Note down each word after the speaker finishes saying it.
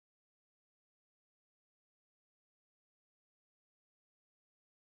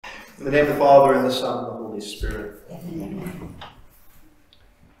In the name of the Father, and the Son, and the Holy Spirit. Amen.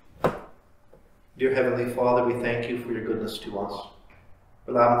 Dear Heavenly Father, we thank you for your goodness to us,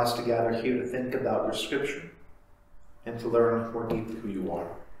 for allowing us to gather here to think about your Scripture and to learn more deeply who you are.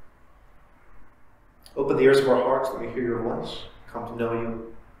 Open the ears of our hearts that we hear your voice, come to know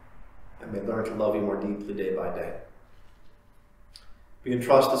you, and may learn to love you more deeply day by day. We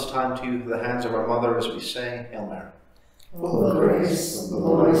entrust this time to you through the hands of our Mother as we say, Hail Mary. Full of grace, the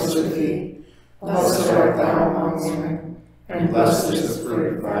Lord is with thee. Blessed art thou among women, and blessed is the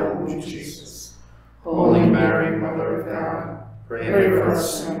fruit of thy womb, Jesus. Holy Mary, Mother of God, pray for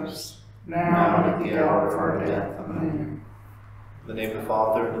us sinners, now and at the hour of our death. Amen. In the name of the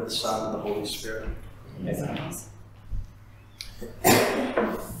Father, and of the Son, and the Holy Spirit. Amen.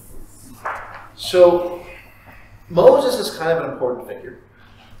 So, Moses is kind of an important figure.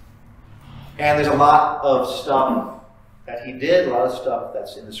 And there's a lot of stuff that he did, a lot of stuff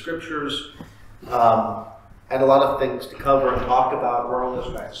that's in the Scriptures, and a lot of things to cover and talk about. We're on this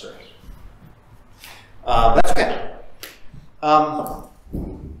back service. That's okay.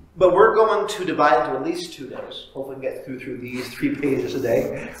 But we're going to divide into at least 2 days. Hopefully we can get through these 3 pages a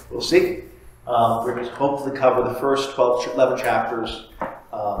day. We'll see. We're going to hopefully cover the first 11 chapters.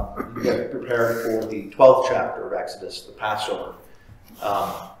 Get prepared for the 12th chapter of Exodus, the Passover.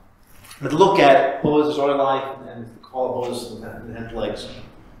 But look at Moses' early life and call Moses the 10 plagues,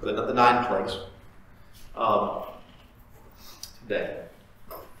 or the 9 plagues today.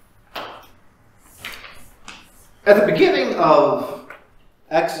 At the beginning of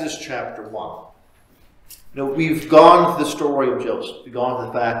Exodus chapter 1, we've gone to the story of Joseph. We've gone to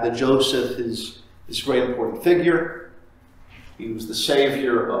the fact that Joseph is this great important figure. He was the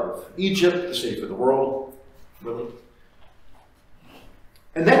savior of Egypt, the savior of the world, really.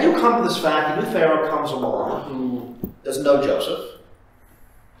 And then you come to this fact, a new Pharaoh comes along who doesn't know Joseph.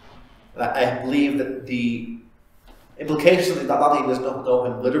 I believe that the implication is not that he doesn't know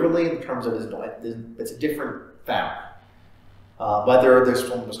him literally in terms of his knowing. It's a different family. Whether this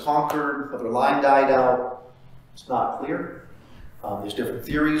one was conquered, whether a line died out, it's not clear. There's different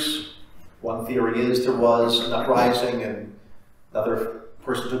theories. One theory is there was an uprising and another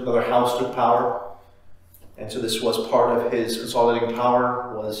house took power. And so this was part of his consolidating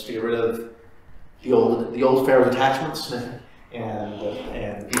power, was to get rid of the old Pharaoh's attachments and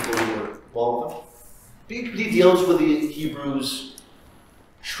people who were involved with them. He deals with the Hebrews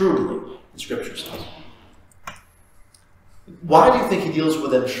shrewdly, the Scripture says. Why do you think he deals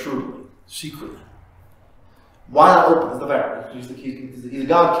with them shrewdly, secretly? Why not open the Pharaoh? He's a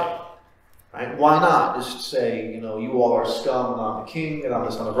God king. Right? Why not just say, you all are scum, and I'm the king, and I'm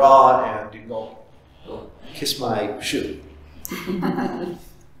the son of Ra, and go kiss my shoe. Only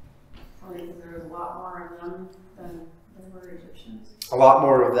because there was a lot more of them than there were Egyptians. A lot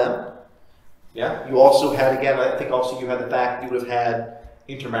more of them. Yeah. You also had, again, I think also you had the fact you would have had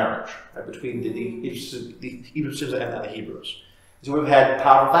intermarriage between the Egyptians and the Hebrews. So we would have had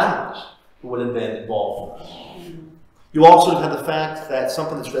powerful families who would have been involved in this. You also had the fact that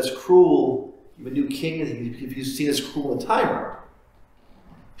something that's cruel, if a new king, if you see as cruel and tyrant,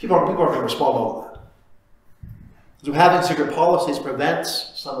 people are going to respond to all that. So having secret policies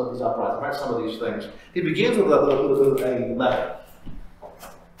prevents some of these uprisings, prevents some of these things. It begins with a letter.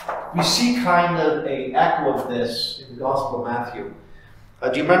 We see kind of an echo of this in the Gospel of Matthew.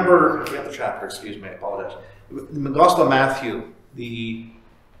 Do you remember, I forget the chapter, excuse me, I apologize. In the Gospel of Matthew, the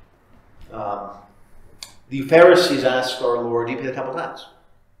Pharisees asked our Lord, do you pay the temple tax?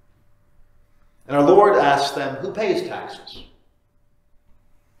 And our Lord asked them, who pays taxes?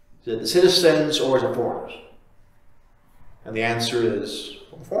 Is it the citizens or is it foreigners? And the answer is,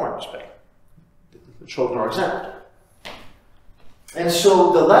 well, the foreigners pay. The children are exempt. And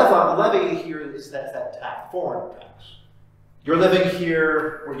so the levy here is that tax, foreign tax. You're living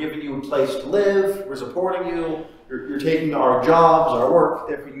here, we're giving you a place to live, we're supporting you, you're taking our jobs, our work,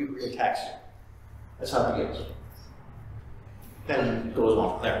 therefore you're taxing. That's how it begins. Then it goes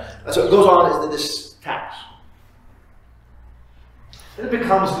on from there. And so it goes on as this tax. Then it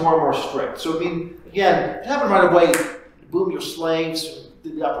becomes more and more strict. So, again, it happened right away. Boom, your slaves,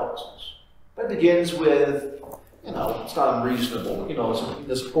 did the uprisings. But it begins with, it's not unreasonable.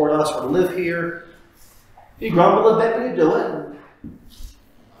 To support us or to live here. You grumble a bit, but you do it. And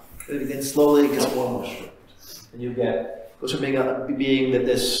it begins slowly, it gets more and more strict. And you goes from being that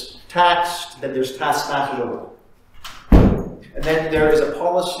this tax, then there's taskmasters over them. And then there is a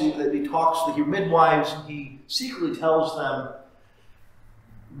policy that he talks to the Hebrew midwives, and he secretly tells them,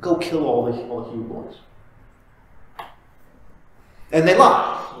 go kill all the Hebrew boys. And they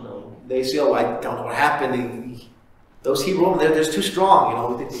lie. They say, oh, I don't know what happened. Those Hebrew women, they're just too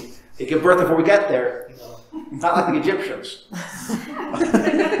strong. They give birth before we get there. You know, not like the Egyptians.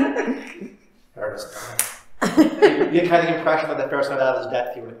 You get kind of the impression that Pharaoh's not out of his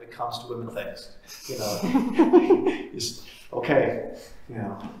depth here when it comes to women things. You know, just, okay, you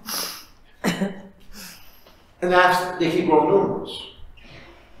know. And they keep growing numerous.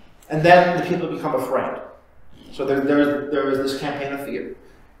 And then the people become afraid. So there is this campaign of fear.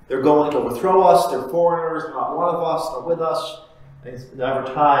 They're going to overthrow us, they're foreigners, they're not one of us, they're with us. And over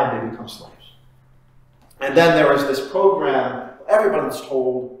time, they become slaves. And then there is this program, everybody's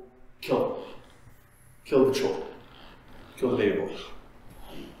told, kill them. Kill the children. Kill the baby boys.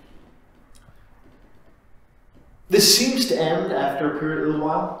 This seems to end after a period of a little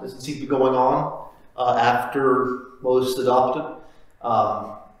while. This seems to be going on after Moses is adopted.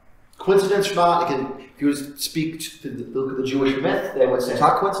 Coincidence or not, if you were to speak to look at the Jewish myth, they would say it's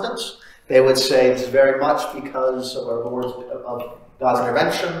not coincidence. They would say this is very much because of our Lord's, of God's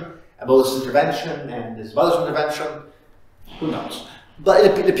intervention, and Moses' intervention, and his mother's intervention. Who knows? But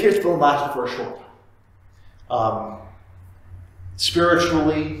it appears to have lasted for a short time.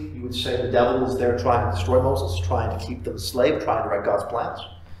 Spiritually, you would say the devil is there trying to destroy Moses, trying to keep them enslaved, trying to wreck God's plans.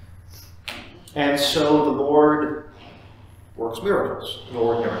 And so the Lord works miracles in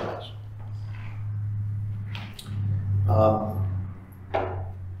ordinary ways.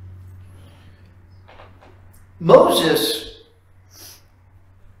 Moses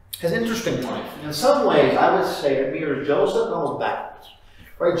has an interesting life. In some ways, I would say it mirrors Joseph and almost backwards.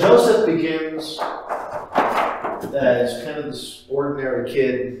 Right? Joseph begins as kind of this ordinary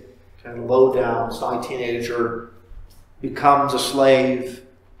kid, kind of low down, snotty teenager, becomes a slave,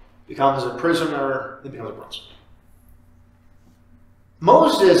 becomes a prisoner, then becomes a prince.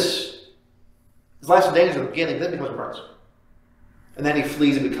 Moses, his life's in danger at the beginning, then becomes a prince. And then he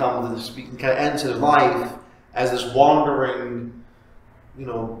flees and becomes this, he kind of ends his life as this wandering, if you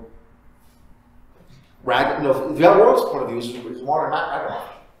got a world's point of view, he's wandering ragamuffin.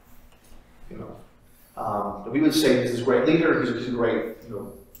 We would say he's a great leader, he's a great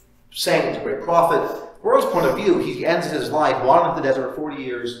saint, he's a great prophet. The world's point of view, he ends his life wandering the desert for 40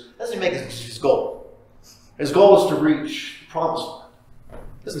 years, doesn't make his goal. His goal is to reach the promised land.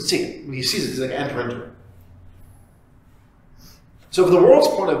 Doesn't see it. When he sees it, he's like enter into it. So from the world's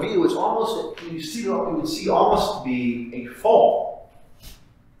point of view, it's almost, you would see almost to be a fall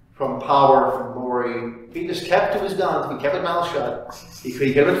from power, from glory. If he just kept to his guns, if he kept his mouth shut, he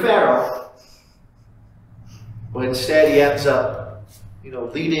could have been Pharaoh. But instead he ends up,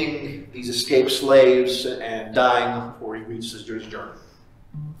 leading these escaped slaves and dying before he reaches his journey.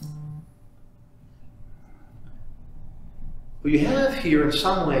 What you have here, in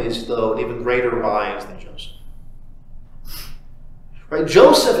some ways, though, an even greater rise than Joseph. Right?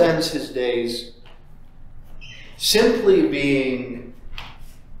 Joseph ends his days simply being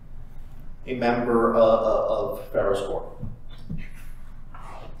a member of Pharaoh's court.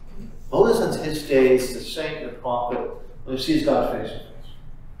 Moses ends his days the saint and the prophet when he sees God face to face.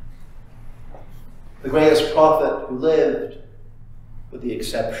 The greatest prophet who lived, with the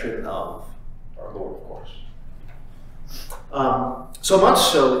exception of our Lord, of course. So much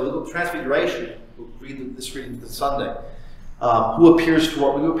so, the Transfiguration, we'll read this reading this Sunday, who appears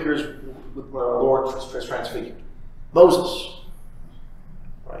with our Lord is transfigured? Moses,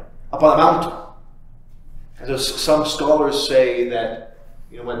 right? Up on the mountain. And so some scholars say that,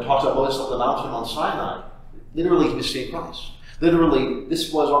 when it talks about Moses on the mountain on Sinai, literally he was seeing Christ. Literally,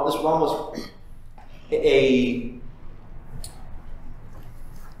 this was almost a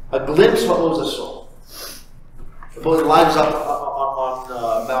glimpse of what Moses saw. Moses lives up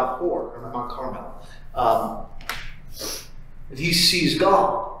on Mount Hor, or Mount Carmel. And he sees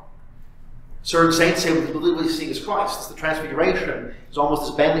God. Certain saints say what literally seeing is Christ. It's the Transfiguration is almost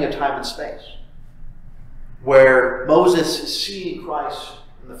this bending of time and space, where Moses is seeing Christ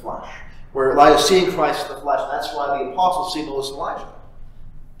in the flesh, where Elijah is seeing Christ in the flesh, and that's why the apostles see Moses and Elijah.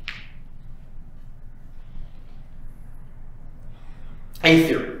 A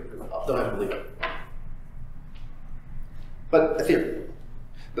theory. Don't have to believe it. But a theory.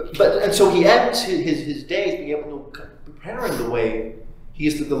 And so he ends his days being able to preparing the way. He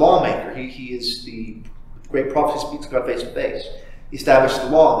is the lawmaker. He is the great prophet who speaks to God face to face. He established the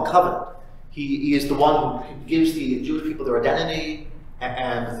law and the covenant. He is the one who gives the Jewish people their identity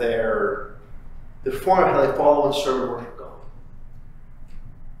and the form of how they follow and serve and worship God.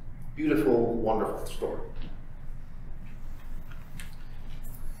 Beautiful, wonderful story.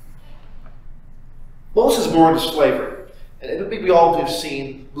 Moses is born into slavery. And it would be we all have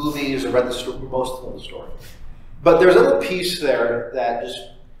seen movies or read the story, most of the story. But there's another piece there that just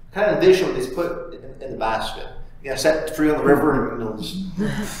kind of addition what he's put in the basket. set free on the river, and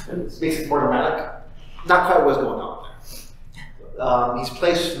it makes it more dramatic. Not quite what's going on there. He's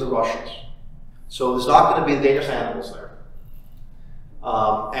placed in the rushes, so there's not going to be dangerous animals there,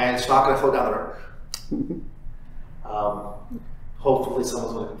 and it's not going to flow down the river. Hopefully,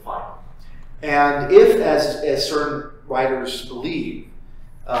 someone's going to find him. And if, as certain writers believe,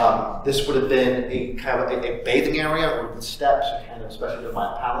 this would have been a kind of a bathing area or the steps, kind of, especially in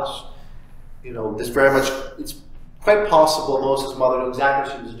my palace. This very much, it's quite possible Moses' mother knew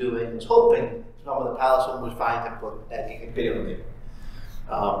exactly what she was doing, was hoping to come with the palace woman would find him and he could bathe him.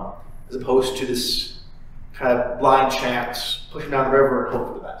 As opposed to this kind of blind chance, pushing down the river and hope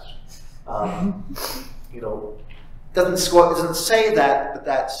for the best. Doesn't say that, but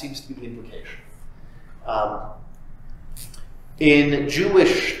that seems to be the implication. In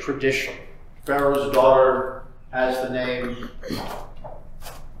Jewish tradition, Pharaoh's daughter has the name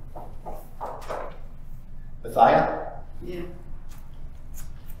Nathaniel. Yeah.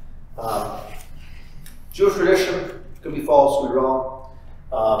 Jewish tradition could be false, could be wrong.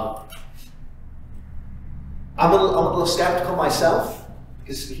 I'm a little skeptical myself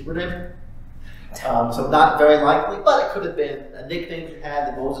because it's a Hebrew name. So not very likely, but it could have been a nickname she had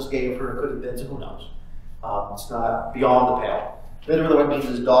that Moses gave her. It could have been, so who knows? It's not beyond the pale. Literally what it means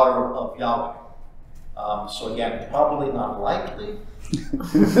is daughter of Yahweh. So again, probably not likely.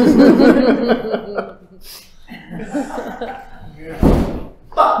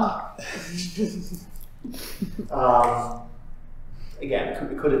 But again,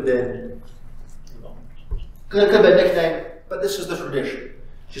 it could have been, could have been a nickname, but this is the tradition.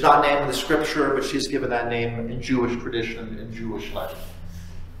 She's not named in the scripture, but she's given that name in Jewish tradition, in Jewish legend.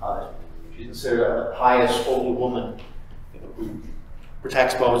 She's considered a pious, holy woman who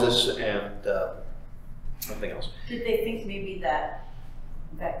protects Moses and nothing else. Did they think maybe that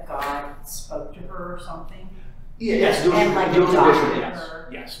God spoke to her or something? Yeah, yes, Jewish tradition, yes.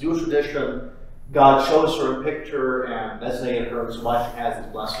 Yes, Jewish tradition, God shows her a picture and designated her as why she has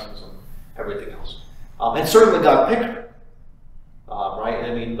these blessings and everything else. And certainly God picked her. Right?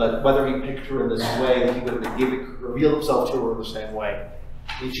 I mean, but whether he picked her in this way, that he would have revealed himself to her in the same way.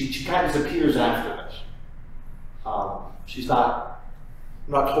 I mean, she kind of disappears after this. She's not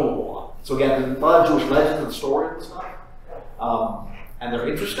told a lot. So again, there's a lot of Jewish legends and stories and stuff, and they're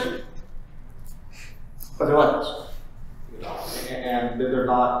interesting, but they're legends, and they're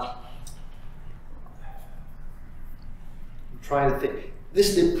not. I'm trying to think.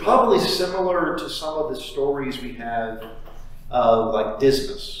 This is probably similar to some of the stories we have. Like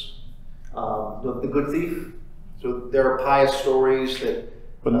Dismas, the good thief. So there are pious stories that,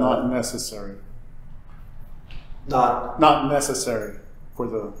 but not necessary. Not necessary for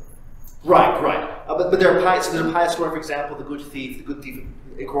the. Right. But there are pious. There's a pious story, for example, the good thief. The good thief,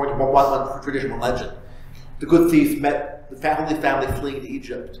 according to one traditional legend, the good thief met the family fleeing to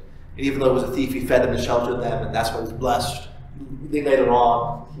Egypt, and even though he was a thief, he fed them and sheltered them, and that's why he was blessed. Then later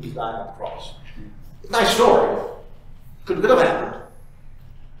on, he was dying on the cross. Nice story. Could have happened.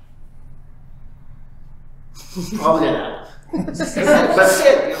 Probably didn't happen. But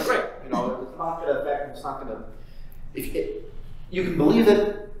still, great. It's not going to affect. It's not going to. You can believe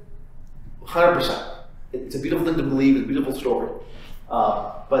it, 100%. It's a beautiful thing to believe. It's a beautiful story,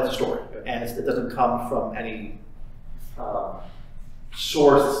 but it's a story, and it doesn't come from any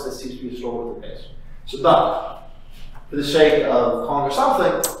source that seems to be a story with a base. So, but for the sake of calling her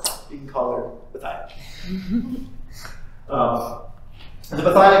something, you can call her Nathaniel. The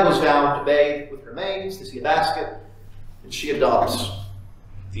Nathaniel goes down to bathe with her maids. They see a basket, and she adopts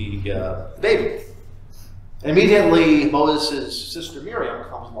the baby. And immediately, Moses' sister Miriam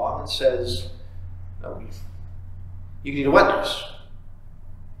comes along and says, "No, you need a wet nurse.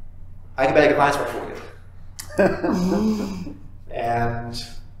 I can make a nice one for you." And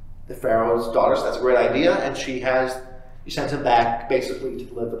the Pharaoh's daughter says, "That's a great idea," and she sends him back basically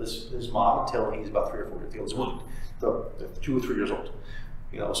to live with his mom until he's about 3 or 4 years old. He's wounded. So 2 or 3 years old.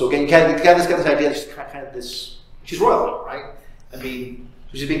 So again, you get this idea. She's kind of this. She's royalty, right? I mean,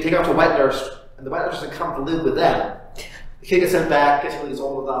 she's being taken off to a wet nurse, and the wet nurse doesn't come to live with them. The kid gets sent back. Gets when he's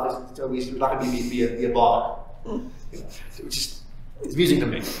old enough, he's not going to be a bother. It's amusing to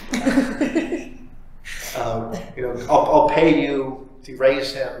me. I'll pay you to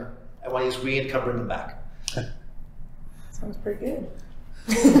raise him, and when he's weaned, come bring him back. Sounds pretty good.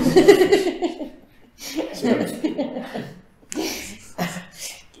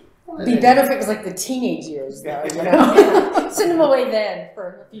 It'd be better if it was like the teenage years, though. Send them away then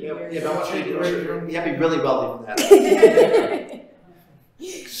for a few years. Yeah, but I want you to have to be really wealthy for that.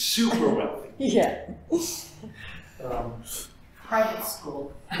 Super wealthy. Yeah. Private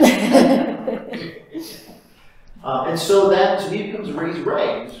school. And so then he becomes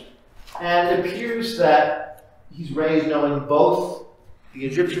raised, and it appears that he's raised knowing both the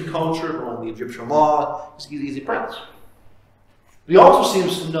Egyptian culture, knowing the Egyptian law. He's a prince. But he also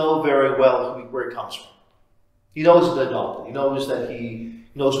seems to know very well where he comes from. He knows he's adopted. He knows that he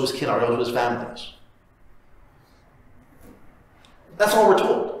knows who his kin are, knows who his family is. That's all we're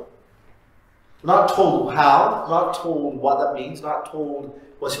told. We're not told how, not told what that means, not told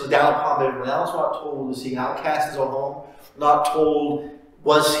was he down upon everyone else, not told was he an outcast in his own home, not told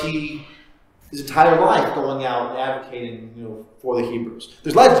was he his entire life going out and advocating, for the Hebrews.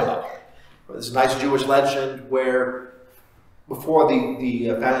 There's legends about it. There's a nice Jewish legend where before the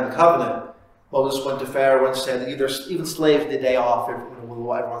founding of the covenant, Moses went to Pharaoh and said that even slaves get a day off every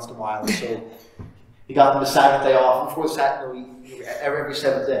once in a while. And so he got them the Sabbath day off before the Sabbath, every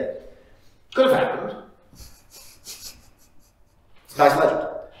seventh day. Could have happened. It's a nice legend.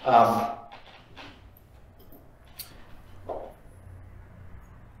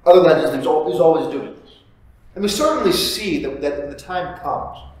 Other legends, he's always doing this. And we certainly see that when the time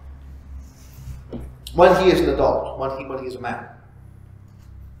comes, when he is an adult, when he is a man,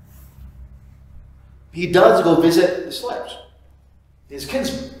 he does go visit the slaves, his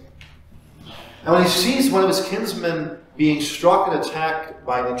kinsmen. And when he sees one of his kinsmen being struck and attacked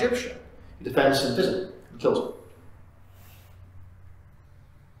by an Egyptian, he defends him physically and kills him.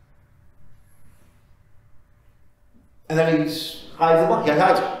 And then he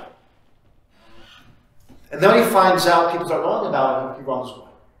hides him. And then when he finds out, people start knowing about him, he runs away.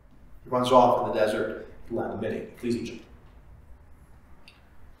 He runs off in the desert, the land of Midian, flees Egypt.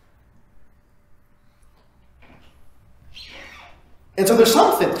 And so there's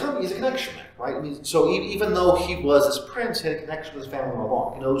something, he's a connection, right? I mean, so even though he was this prince, he had a connection with his family all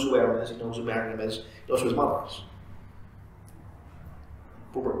along. He knows who Aaron is, he knows who Miriam is, he knows who his mother is.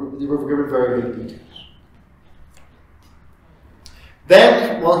 But we're given very good details.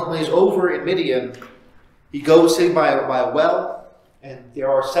 Then, when he's over in Midian, he goes sitting by a well, and there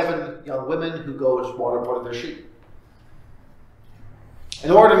are 7 young women who go to water their sheep.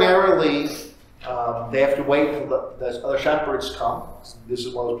 And ordinarily, they have to wait until the other shepherds come. This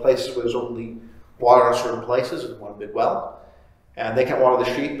is one of those places where there's only water in certain places, and one big well. And they can't water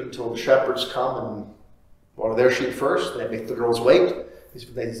the sheep until the shepherds come and water their sheep first. They make the girls wait.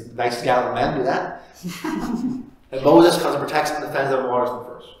 These nice gallant men do that. And Moses comes and protects them and defends them and waters them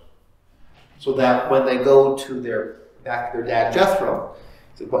first. So that when they go to their dad Jethro,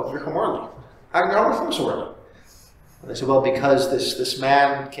 he said, "Well, you're come early. How can you come so early?" And they said, "Well, because this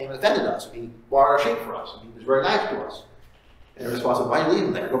man came and defended us. He watered our sheep for us. And he was very nice to us." And the response was, "Why are you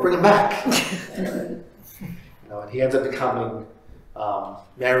leaving there? Go bring him back." And he ends up becoming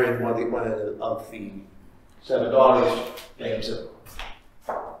marrying one of the 7 daughters, named Zipporah.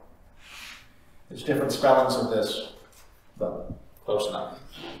 There's different spellings of this, but close enough.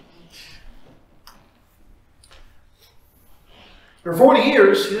 For 40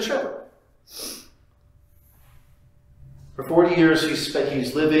 years, he's a shepherd. For 40 years,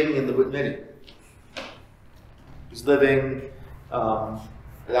 he's living in the Midian. He's living an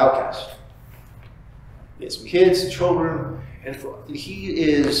outcast. He has some kids and children, and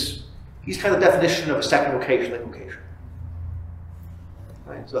he's kind of the definition of a second vocation, like vocation.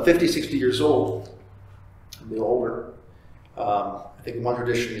 Right? So 50, 60 years old, a little older. I think in one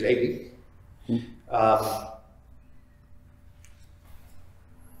tradition he's 80.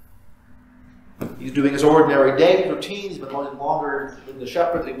 He's doing his ordinary day routine. He's been living longer than the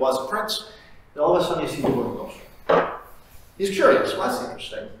shepherd than he was a prince. And all of a sudden, you see the word goes. He's curious. Well, that's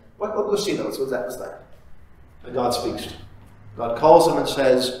interesting. Go see those. What's that? And God speaks to him. God calls him and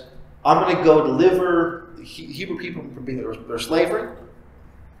says, "I'm going to go deliver the Hebrew people from being their slavery.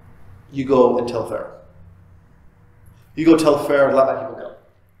 You go and tell Pharaoh. You go tell Pharaoh to let my people go."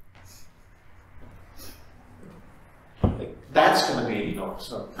 That's going to be,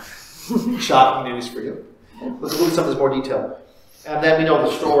 some shocking news for you. Let's look at some of this more detail. And then we know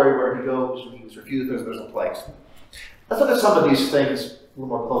the story where he goes and he's refused, there's no place. Let's look at some of these things a little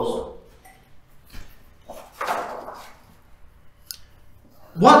more closely.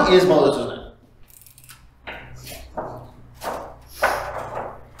 What is Moses' name?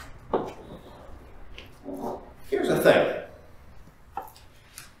 Here's the thing.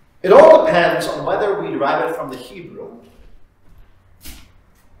 It all depends on whether we derive it from the Hebrew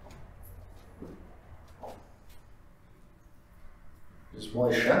is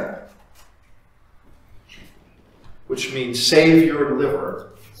Moshe, which means Savior, Deliverer,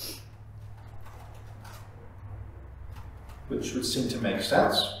 which would seem to make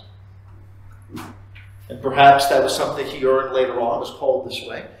sense. And perhaps that was something he earned later on, was called this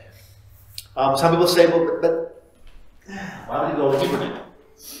way. Some people say, well, but Why would he go with a Hebrew name?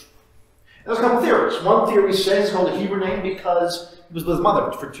 There's a couple theories. One theory says he called a Hebrew name because he was with his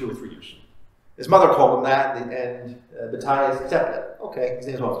mother for 2 or 3 years. His mother called him that, and Matthias accepted it. Okay, his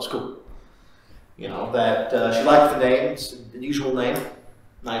name's Moses, cool. You know, that she liked the name, it's the usual name,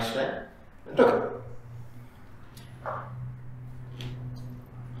 nice name, and took it.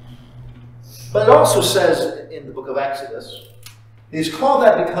 But it also says in the book of Exodus, he's called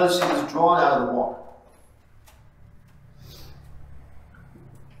that because he was drawn out of the water.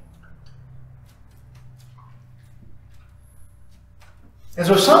 And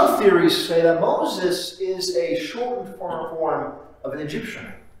so some theories say that Moses is a shortened form of an Egyptian.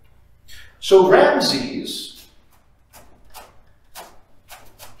 So Ramses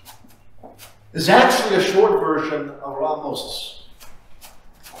is actually a short version of Moses,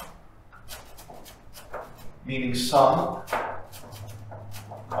 meaning son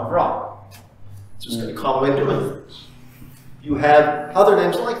of Ra. It's just a common way of doing things. You have other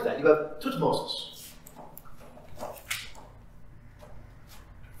names like that. You have Tutmosis.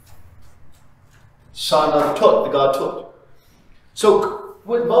 Son of Tut, the god Tut. So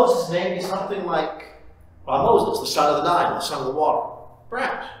would Moses' name be something like Moses, the son of the Nile, the son of the water?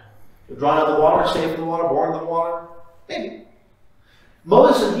 Perhaps. You're drawn out of the water, saved from the water, born in the water? Maybe.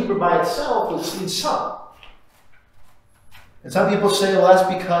 Moses in Hebrew by itself means son. And some people say, well, that's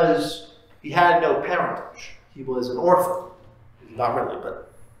because he had no parentage. He was an orphan. Not really,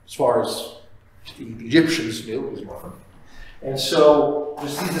 but as far as the Egyptians knew, he was an orphan. And so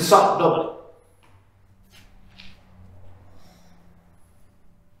he's the son of nobody.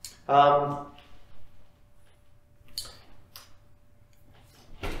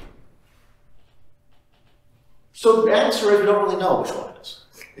 So the answer is we don't really know which one it is.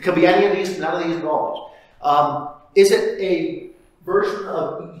 It could be any of these, none of these, and all of these. Is it a version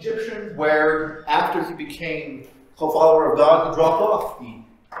of Egyptian where after he became co-follower of God, he dropped off the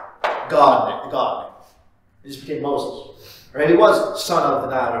God name? He just became Moses. Or maybe he was son of the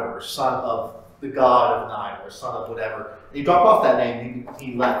Nile River, or son of the God of the Nile, or son of whatever. And he dropped off that name and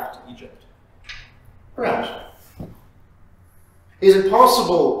he left Egypt. Perhaps. Is it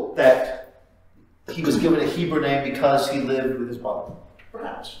possible that he was given a Hebrew name because he lived with his mother?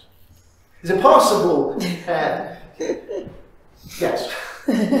 Perhaps. Is it possible that... Yes.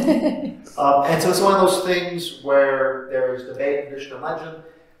 And so it's one of those things where there's debate, tradition, and legend.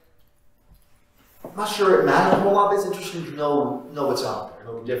 I'm not sure it matters a whole lot, but it's interesting to know what's out there,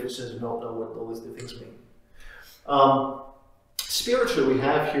 know the differences, and know what those things mean. Spiritually, we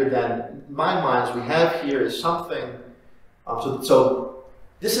have here then, in my mind, we have here is something, so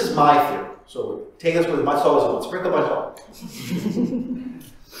this is my theory. So take this with my soul as well, sprinkle my soul.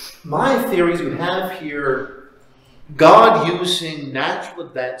 My theory is we have here God using natural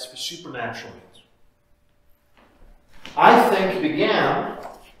events for supernatural means. I think he began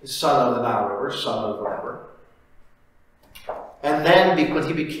as son of the Nile River, son of whatever. And then when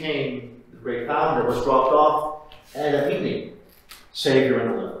he became the great founder, was dropped off and a meaning, Savior and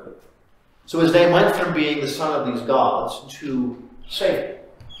deliverer. So his name went from being the son of these gods to Savior.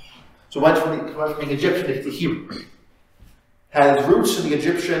 So it went from being Egyptian to Hebrew. Had his roots in the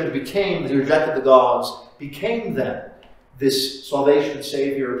Egyptian, became, he rejected the gods, became then this salvation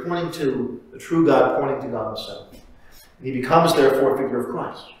Savior, pointing to the true God, pointing to God himself. And he becomes, therefore, a figure of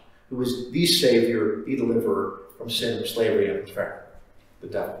Christ, who is the Savior, the deliverer from sin, from slavery, and from fear, the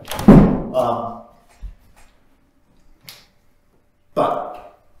devil.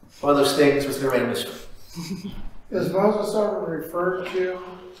 But one of those things was going to remain a mystery. Is Moses ever referred to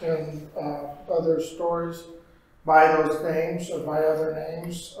in other stories by those names or by other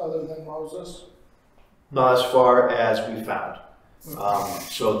names other than Moses? Not as far as we found.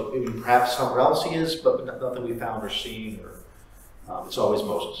 So perhaps somewhere else he is, but nothing we found or seen. Or it's always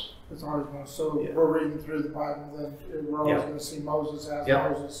Moses. It's always Moses. So Yeah. we're reading through the Bible, then we're always going to see Moses as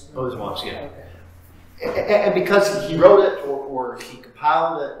Moses. Moses was, yeah. Okay. And because he wrote it, or he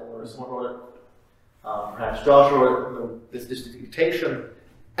compiled it, or someone wrote it, perhaps Joshua wrote it, this dictation,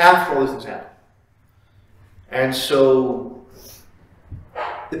 after all these things happened. And so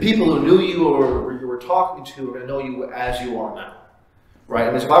the people who knew you or you were talking to are going to know you as you are now. Right?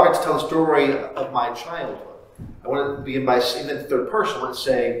 And if I were to tell the story of my childhood, I want to begin by saying in the third person, I want to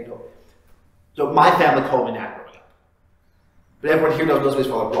say, so my family called me Nat growing up. But everyone here knows me as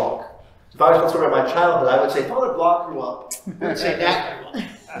Father Block. So if I was to tell the story of my childhood, I would say Father Block grew up. I would say Nat grew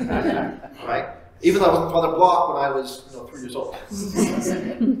up. Right? Even though I wasn't Father Block when I was 3 years old.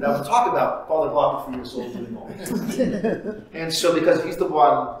 And I would talk about Father Block at 3 years old doing all this. And so because he's the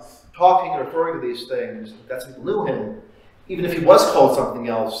one talking and referring to these things, that's people knew him, even if he was called something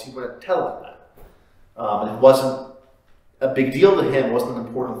else, he wouldn't tell them that. And it wasn't a big deal to him, wasn't an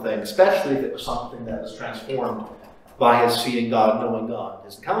important thing, especially if it was something that was transformed by his seeing God, knowing God,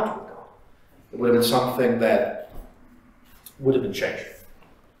 his encounter with God. It would have been something that would have been changed.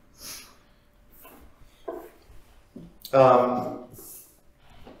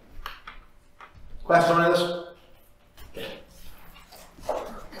 Question on this? Okay.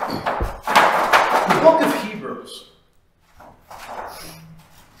 The book of Hebrews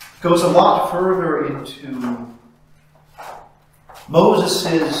goes a lot further into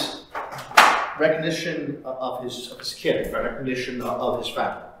Moses' recognition of his kin, recognition of his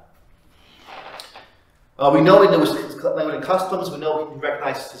family. We know that there was language customs. We know he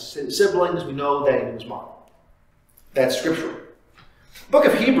recognized his siblings. We know that he was mocked. That's scriptural. The book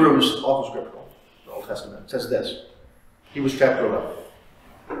of Hebrews, also scriptural, the Old Testament, says this. Hebrews chapter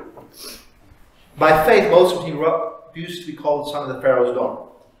 11. By faith, Moses, when he grew up, used to be called the son of the Pharaoh's daughter,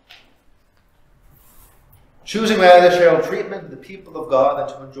 choosing rather the share treatment of the people of God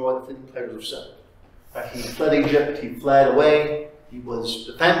than to enjoy the fleeting pleasures of sin. He fled Egypt, he fled away, he was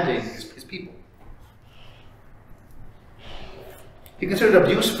defending his people. He considered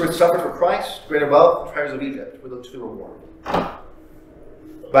abuse for suffered for Christ, greater wealth, and treasures of Egypt, with the reward.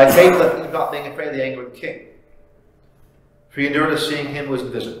 By faith, he did not being afraid of the anger of the king, for he endured as seeing him who was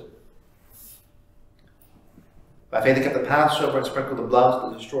invisible. By faith, he kept the Passover and sprinkled the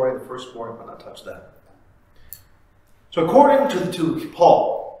blood to destroy the firstborn, but not touch them. So, according to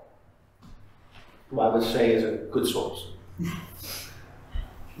Paul, who I would say is a good source,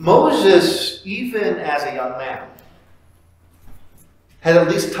 Moses, even as a young man, had at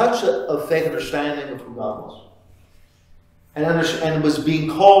least a touch of faith and understanding of who God was. And was being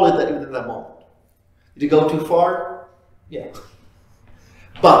called even at that moment. Did he go too far? Yeah.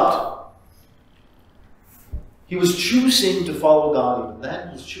 But he was choosing to follow God even then.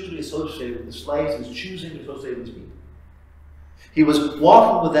 He was choosing to be associated with the slaves. He was choosing to associate with his people. He was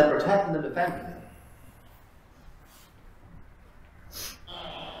walking with them, protecting them, defending them.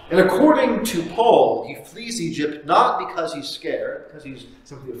 And according to Paul, he flees Egypt not because he's scared, because he's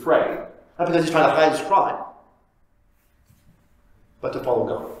simply afraid, not because he's trying to hide his crime, but to follow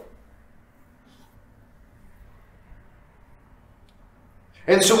God.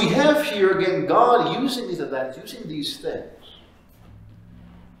 And so we have here, again, God using these events, using these things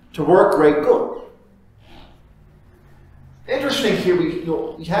to work great good. Interesting here,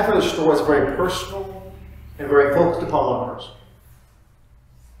 we have here the story that's very personal and very focused upon one person.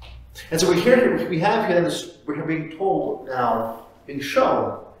 And so we're being told now, being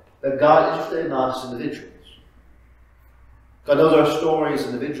shown, that God is interested in us as individuals. God knows our stories as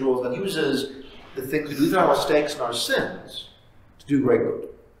individuals. God uses the things we do, through our mistakes and our sins, to do great good.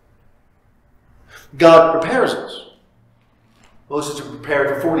 God prepares us. Moses has been prepared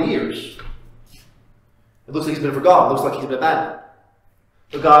for 40 years. It looks like he's been forgotten. It looks like he's been abandoned.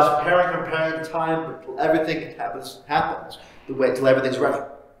 But God's preparing the time until everything happens to wait till everything's ready.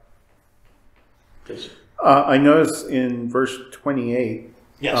 I notice in verse 28,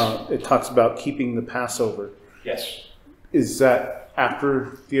 Yes. it talks about keeping the Passover. Yes. Is that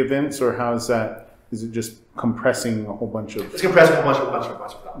after the events, or how is that? Is it just compressing a whole bunch of... It's compressing a bunch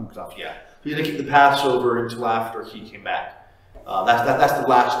of stuff, yeah. So you didn't keep the Passover until after he came back. That's the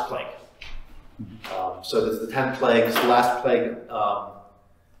last plague. So there's the 10 plagues, the last plague.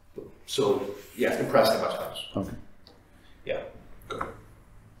 So, yeah, it's compressing a bunch of things. Okay. Yeah. Good.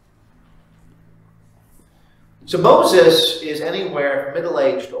 So Moses is anywhere from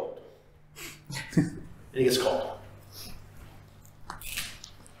middle-aged to old. And he gets called.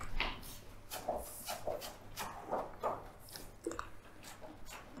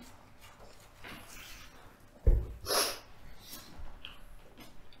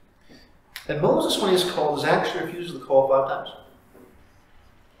 And Moses, when he's called, is actually refuses the call 5 times.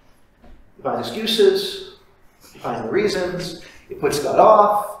 He finds excuses, he finds the reasons, he puts God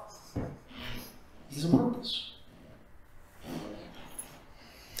off. He doesn't want this.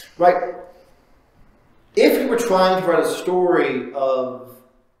 Right? If we were trying to write a story of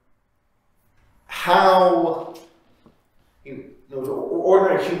how,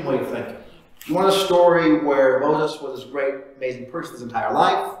 ordinary human way of thinking, you want a story where Moses was this great, amazing person his entire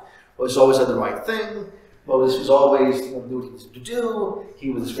life, Moses always said the right thing, Moses was always knew what he was to do,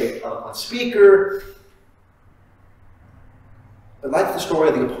 he was this great eloquent speaker. But like the story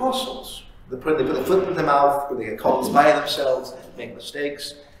of the apostles, they put the foot in their mouth, where they get caught by themselves and make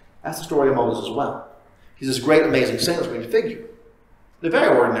mistakes. That's the story of Moses as well. He's this great, amazing singer, great figure. He's a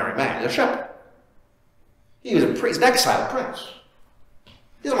very ordinary man. He's a shepherd. He was a priest, an exiled prince.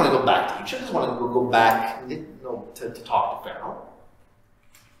 He doesn't want to go back to Egypt. He doesn't want to go back to talk to Pharaoh.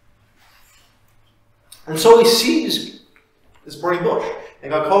 And so he sees this burning bush.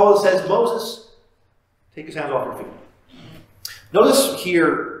 And God calls and says, Moses, take his hands off your feet. Notice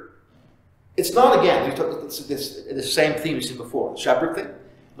here, it's not, again, we talked the same theme we've seen before, the shepherd thing,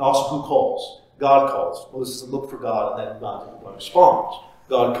 and also who calls. God calls. Moses looked for God, and then God responds.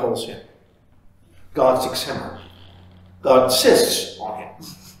 God calls him. God seeks him out. God insists on him.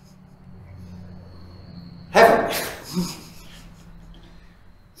 Heaven.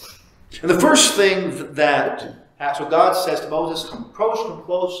 And the first thing that, so God says to Moses, come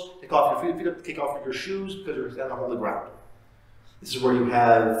close, take off your feet, take off your shoes, because you're standing on holy ground. This is where you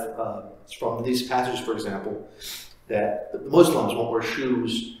have, from these passages, for example, that the Muslims won't wear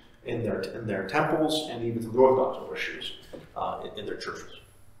shoes in their temples, and even the Orthodox won't wear shoes in their churches,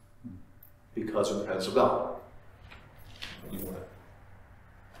 because of the presence of God.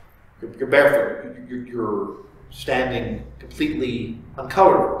 You're barefoot. You're standing completely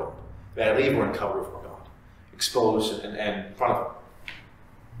uncovered. Badly, we're uncovered from God, exposed and in front of him.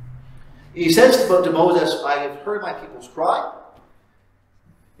 He says to Moses, I have heard my people's cry.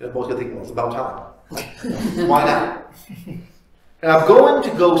 Both going to think, well, it's about time. Why not? And I'm going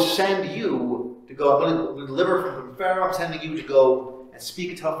to go send you to go. I'm going to deliver from Pharaoh. I'm sending you to go and speak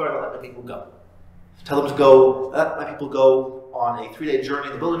and tell Pharaoh, let my people go. Tell them to go, let my people go on a 3-day journey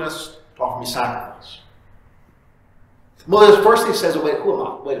in the wilderness to offer me sacrifice. Moses first he says, oh, wait, who am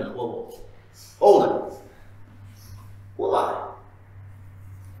I? Wait a minute, whoa. Hold it. Who am I?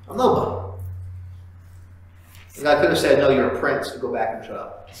 I'm nobody. And God could have said, no, you're a prince, to go back and shut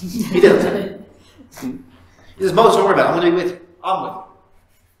up. He didn't. He says, Moses, don't worry about it. I'm going to be with you. I'm with you.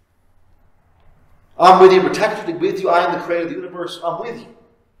 I'm with you, protected with you. I am the creator of the universe. I'm with you.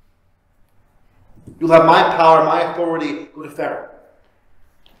 You'll have my power, my authority. Go to Pharaoh.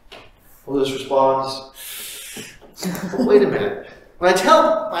 Moses responds, but wait a minute. When I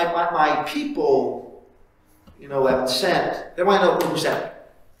tell my people, I've sent, they want to know who sent me.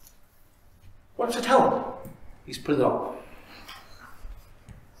 What does I tell them? He's putting it on.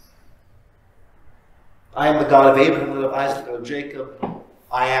 I am the God of Abraham, God of Isaac, God of Jacob.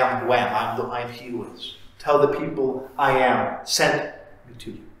 I am who I am. I am he who is. Tell the people I am sent me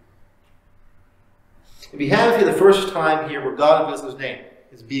to you. And we have here the first time here where God reveals his name,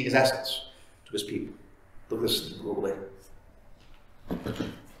 his being, his essence to his people. Look at this a little later.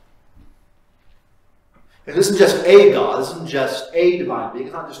 And this isn't just a God, this isn't just a divine being,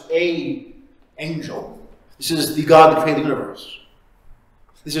 it's not just a angel. This is the God that created the universe.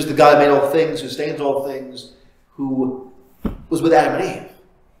 This is the God who made all things, who sustains all things, who was with Adam and Eve.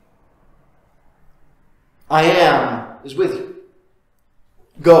 I am is with you.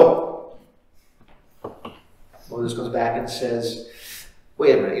 Go. Moses goes back and says,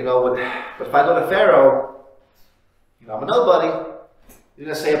 wait a minute, but if I go to Pharaoh, I'm a nobody. You're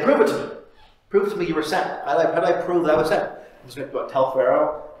going to say, prove it to me. Prove to me you were sent. How do I prove that I was sent? I'm just going to go tell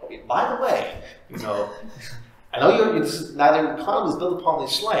Pharaoh, by the way, I know now their economy is built upon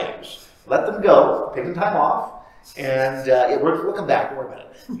these slaves. Let them go, take some time off, and we'll come back. Don't worry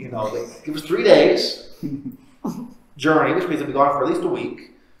about it. Give us 3 days journey, which means they'll be gone for at least a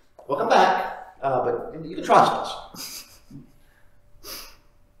week. We'll come back, but you can trust us.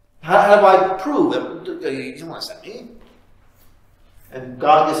 How do I prove that you don't want to send me? And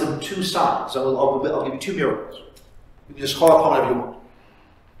God gives them 2 signs. So I'll give you 2 miracles. You can just call upon whatever you want.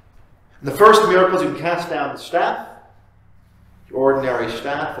 And the first miracle is you can cast down the staff, the ordinary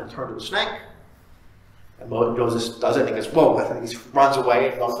staff, and turn to a snake. And Moses does it, and he goes, whoa, I think he runs away,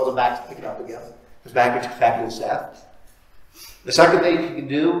 and God goes back to pick it up again. Goes back to the staff. The second thing he can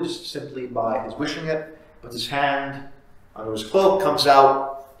do, just simply by his wishing it, puts his hand under his cloak, comes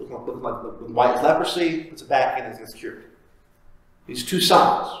out, looking like with white as leprosy, puts it back in, and gets cured. These 2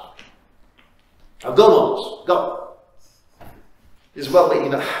 signs. Now go, Moses, go. He says, well,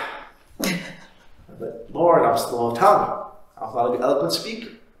 wait, but Lord, I'm slow of tongue. I'm not an eloquent speaker.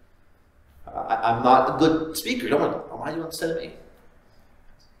 I'm not a good speaker. Why do you want to send me?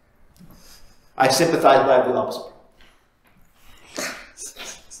 I sympathize with the opposite.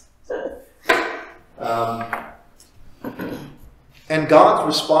 And God's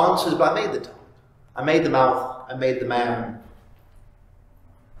response is, but I made the tongue. I made the mouth. I made the man.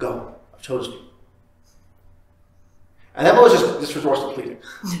 Go. I've chosen you. And then Moses just resorts to pleading.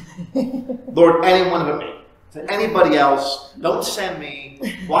 Lord, anyone but me. Anybody else, don't send me.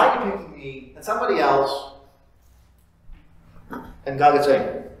 Why are you picking me and somebody else? And God gets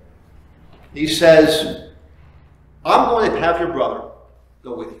angry. He says, I'm going to have your brother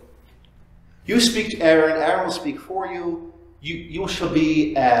go with you. You speak to Aaron, Aaron will speak for you. You shall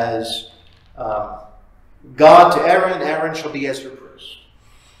be as God to Aaron, Aaron shall be as your priest.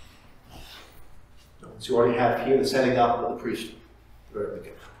 So you already have here the setting up of the priesthood. Very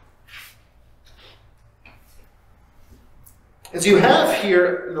beginning. And so you have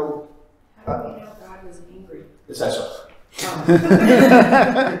here, How do we know God was angry? it says so.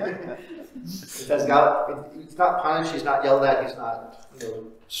 It says God, he's not punished, he's not yelled at, he's not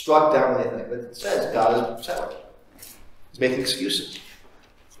struck down with anything. But it says God is upset. He's making excuses.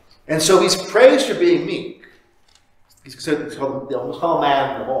 And so he's praised for being meek. He's considered the almost called a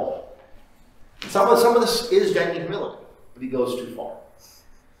man of all. Some of this is genuine humility, but he goes too far.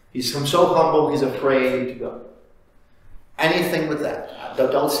 He's so humble, he's afraid to go. Anything with that.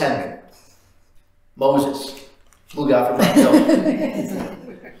 Don't send me. Moses. Who God forbid. No.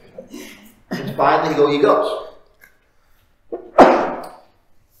 And finally he goes.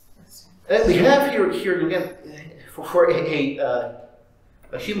 And we have here again, for a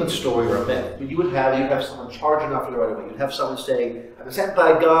human story or a myth, you'd have someone charging off you right away. You'd have someone say, "I've been sent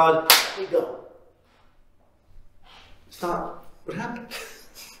by God, let me go." It's not what happened.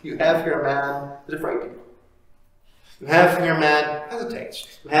 You have here a man who's afraid to go. You have here a man who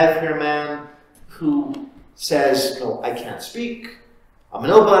hesitates. You have here a man who says, "No, I can't speak. I'm a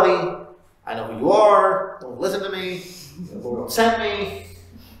nobody. I know who you are. Don't listen to me. The Lord don't send me."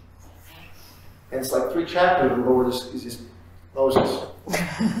 And it's like 3 chapters, the Lord is just, "Moses,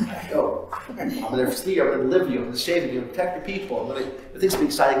 go. I'm going to see you. I'm going to deliver you. I'm going to save you. I'm going to protect your people. This will be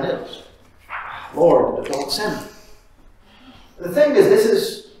exciting news. Lord, don't send me." And the thing is, this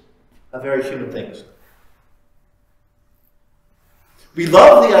is a very human thing. We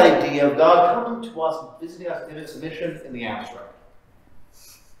love the idea of God coming to us and visiting us in His mission in the abstract.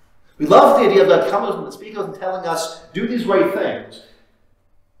 We love the idea of God coming and speaking to us and telling us, do these great things.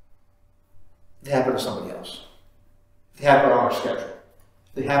 They happen to somebody else. They happen on our schedule.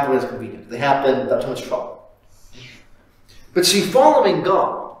 They happen when it's convenient. They happen without too much trouble. But see, following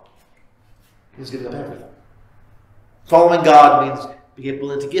God is giving up everything. Following God means being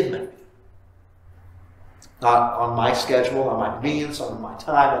willing to give Him everything. Not on my schedule, on my convenience, on my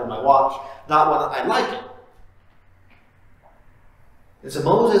time, on my watch. Not when I like it. And so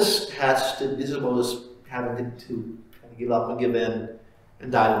Moses this is Moses having to give up and give in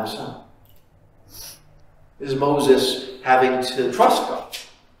and die to himself. This is Moses having to trust God.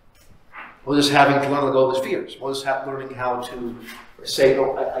 Moses having to learn to go of his fears. Moses learning how to say,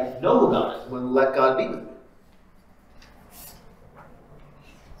 "No, I know God is. I'm going to let God be with me."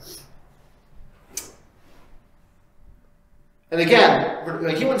 And again, from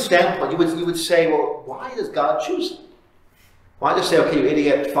a human standpoint, you would say, well, why does God choose him? Why just say, "Okay, you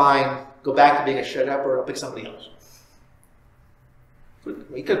idiot, fine, go back to being a shepherd, I'll pick somebody else"?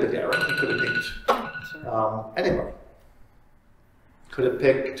 He could have picked Aaron, he could have picked anybody. Could have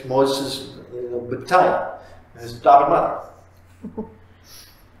picked Moses' Batiah, his adopted mother. He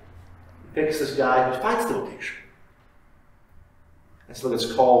picks this guy who fights the vocation. And still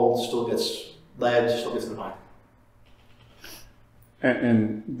gets called, still gets led, still gets invited.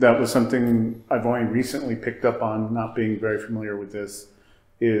 And that was something I've only recently picked up on, not being very familiar with this,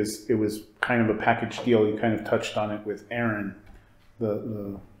 is it was kind of a package deal. You kind of touched on it with Aaron.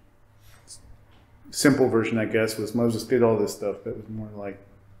 The simple version, I guess, was Moses did all this stuff, but it was more like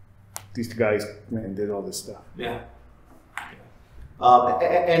these 2 guys went and did all this stuff. Yeah.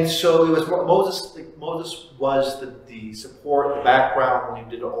 And so it was Moses. Moses was the support, the background when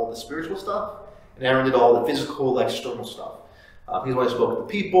he did all the spiritual stuff, and Aaron did all the physical, external stuff. He's the one who spoke to the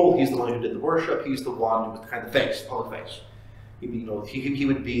people. He's the one who did the worship. He's the one who was kind of the face, the public face. He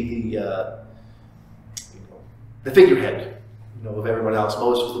would be the figurehead, of everyone else.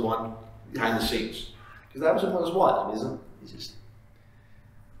 Moses was the one behind the scenes, because that was what Moses was. I mean, he's just,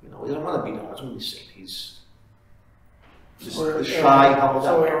 he doesn't want to be known. He doesn't want to be seen. He's just shy, humble.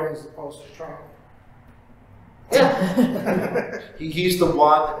 So Aaron's supposed to try. Yeah. He's the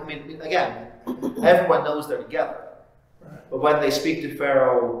one. I mean, again, everyone knows they're together. But when they speak to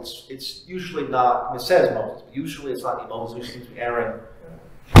Pharaoh, it's usually not, it says Moses, but usually it's not Moses, it seems to be Aaron.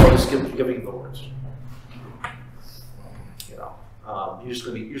 Moses giving the words.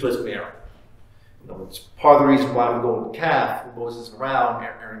 Usually it's going to be Aaron. It's part of the reason why we go to the calf, when Moses is around,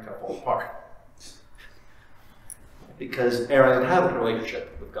 Aaron kind of falls apart. Because Aaron didn't have a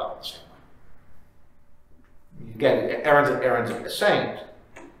relationship with God the same way. Again, Aaron's a saint,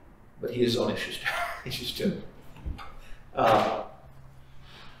 but he has his own issues too.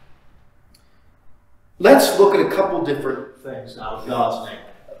 Let's look at a couple different things now with God's name.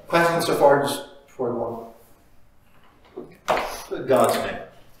 Questions so far, just before we go on. God's name.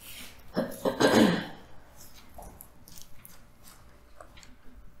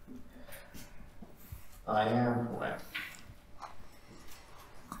 I am who I am.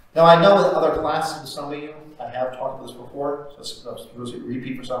 Now I know that other classes with some of you, I have talked about this before, so it's a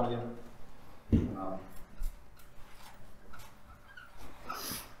repeat for some of you.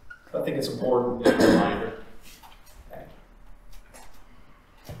 I think it's important as a reminder. Okay.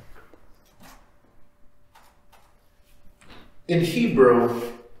 In Hebrew,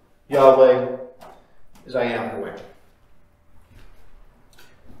 Yahweh is I am the way.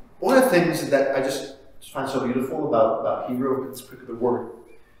 One of the things that I just find so beautiful about Hebrew, this particular word,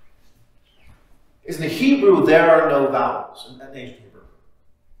 is in the Hebrew there are no vowels in ancient Hebrew.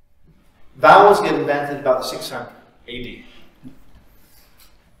 Vowels get invented about the 6th century AD.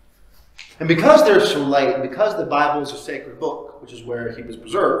 And because they're so late, and because the Bible is a sacred book, which is where he was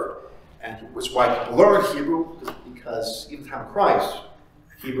preserved, and which is why people learn Hebrew, because even the time of Christ,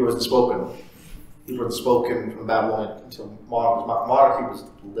 Hebrew wasn't spoken. Hebrew wasn't spoken from Babylon until modern Hebrew was a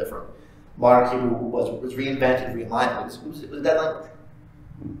little different. Modern Hebrew was reinvented, realigned. It was a dead language.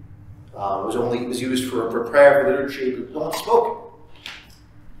 It was used for prayer, for liturgy, but it was only spoken.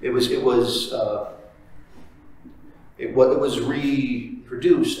 It was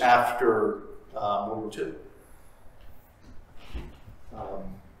reproduced after World War II.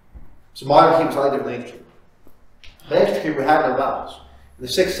 So modern Hebrew is slightly different than ancient Hebrew. But ancient Hebrew had no vowels. In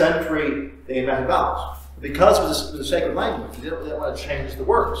the 6th century, they invented vowels. Because it was a sacred language, they didn't want to change the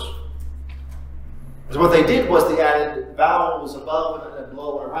words. So what they did was they added vowels above and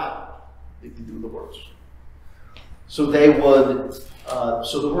below and around. They could do the words. So they would,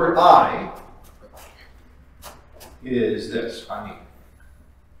 so the word I is this, I mean.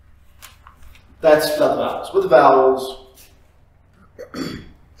 That's the vowels. With the vowels,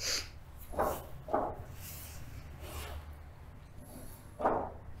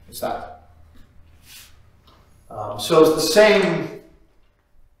 it's that. So it's the same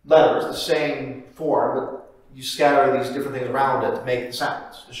letters, the same form, but you scatter these different things around it to make the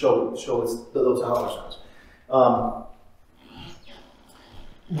sounds, to show it's those other sounds.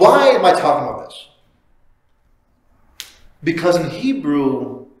 Why am I talking about this? Because in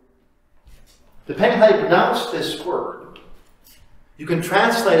Hebrew, depending on how you pronounce this word, you can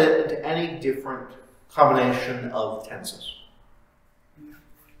translate it into any different combination of tenses.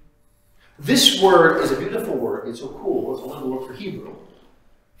 This word is a beautiful word. It's so cool. It's a wonderful word for Hebrew,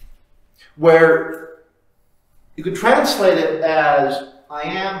 where you could translate it as I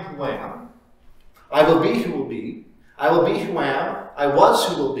am who am, I will be who will be, I will be who am, I was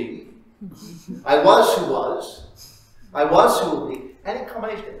who will be, I was who was, I was who will be. Any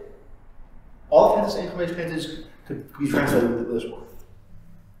combination. All tenses and combinations could be translated with this word.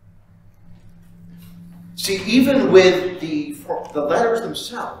 See, even with the letters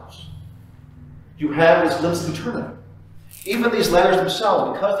themselves, you have this glimpse of eternity. Even these letters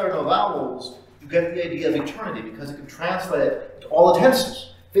themselves, because there are no vowels, you get the idea of eternity because it can translate it to all the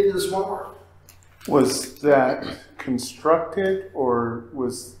tenses, fit into this one word. Was that constructed, or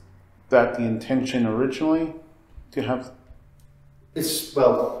was that the intention originally to have? It's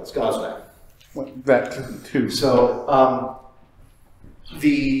God's name. What, that too. So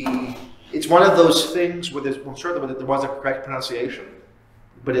it's one of those things where I'm sure that there was a correct pronunciation,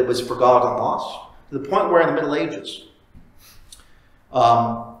 but it was forgotten and lost to the point where in the Middle Ages,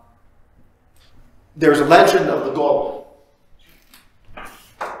 there's a legend of the golem.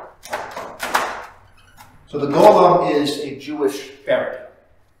 So the golem is a Jewish fairy.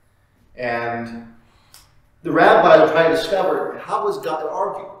 And the rabbis are trying to discover how is God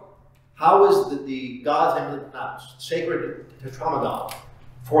arguing? How is the God's name really pronounced? Sacred Tetramagon,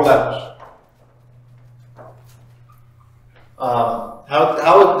 4 letters. How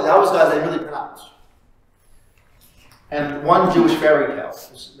is God's name really pronounced? And one Jewish fairy tale,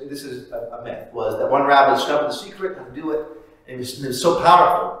 this is a myth, was that one rabbi discovered the secret, how to do it, and it was so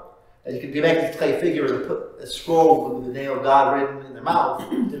powerful that you could make these clay figures and put a scroll with the name of God written in their mouth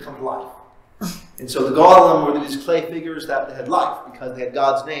to come to life. And so the golem were these clay figures that had life because they had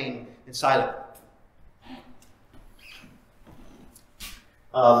God's name inside of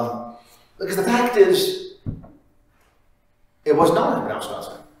them. Because the fact is, it was not how to pronounce God's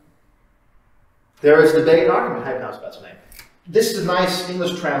name. There is debate and argument how to pronounce God's name. This is a nice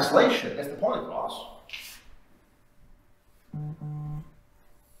English translation. That's the point across.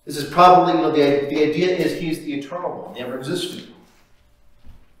 This is probably, the idea is he's the eternal one, never existed.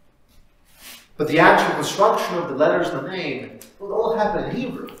 But the actual construction of the letters in the name, what all happened in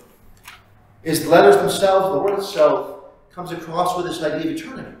Hebrew, is the letters themselves, the word itself, comes across with this idea of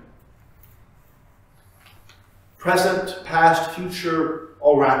eternity. Present, past, future,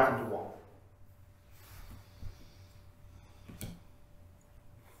 all wrapped into one.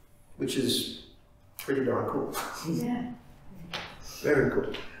 Which is pretty darn cool. Yeah. Very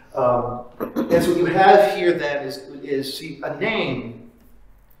cool. And so what you have here then is see, a name.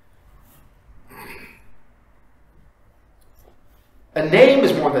 A name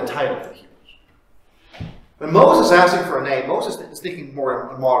is more than a title for Hebrews. When Moses is asking for a name, Moses is thinking more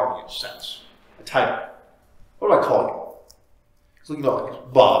in a modern use sense. A title. What do I call you? So, you know,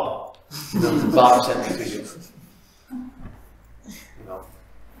 like Bob. You know, Bob sent me to you. You know.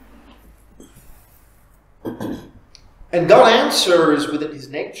 And God answers within his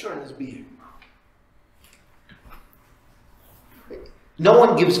nature and his being. No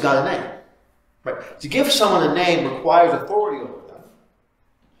one gives God a name. Right? To give someone a name requires authority over them.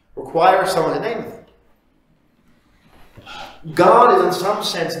 Requires someone to name them. God is in some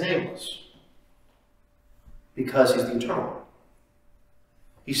sense nameless. Because he's the eternal one.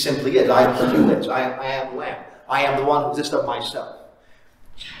 He simply is. I am he who is. I am the Lamb. I am the one who exists of myself.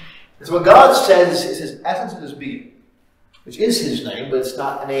 And so what God says is his essence and his being, which is his name, but it's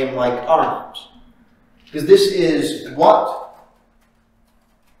not a name like our names. Because this is what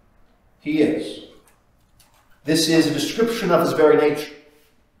he is. This is a description of his very nature.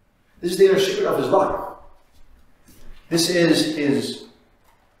 This is the inner secret of his life. This is his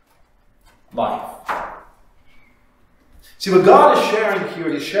life. See, what God is sharing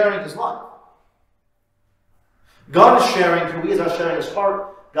here, he's sharing his life. God is sharing who he is, not sharing his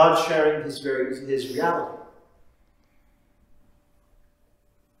heart. God's sharing his reality.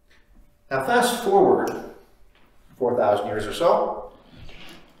 Now, fast forward 4,000 years or so.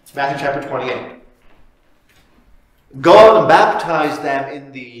 It's Matthew chapter 28. Go out and baptize them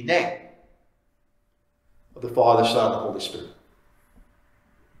in the name of the Father, Son, and the Holy Spirit.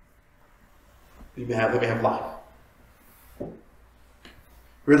 They may have life.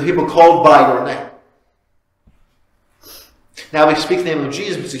 We're the people called by your name. Now we speak the name of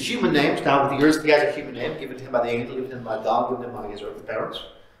Jesus, it's a human name. Now with the earth, he has a human name, given to him by the angel, given to him by God, given to him by his earthly parents.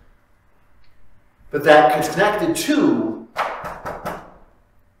 But that is connected to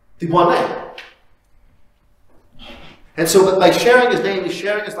the one name. And so by sharing his name, he's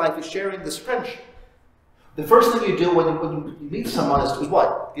sharing his life, he's sharing this friendship. The first thing you do when you meet someone is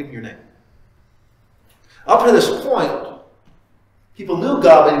what? Give him your name. Up to this point, people knew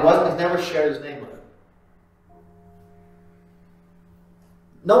God, but he never shared his name with them.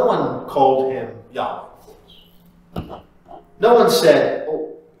 No one called him Yahweh. No one said,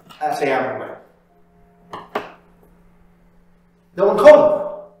 oh, I say I'm away. No one called him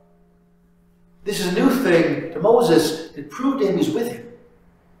that. This is a new thing to Moses that proved to him he's with him.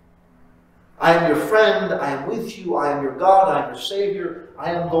 I am your friend, I am with you, I am your God, I am your Savior,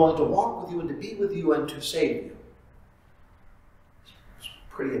 I am going to walk with you and to be with you and to save you. It's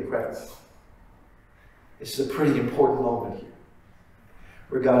pretty incredible. This is a pretty important moment here,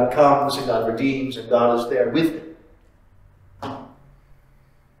 where God comes and God redeems and God is there with him.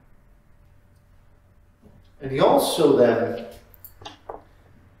 And he also then,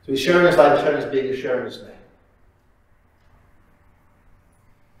 so he's sharing his life, sharing his being, he's sharing his name.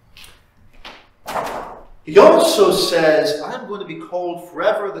 He also says, I am going to be called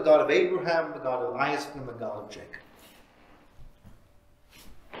forever the God of Abraham, the God of Isaac, and the God of Jacob.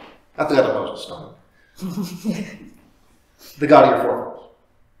 Not the God of Moses, no. The God of your forefathers.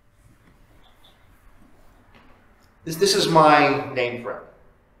 This is my name forever.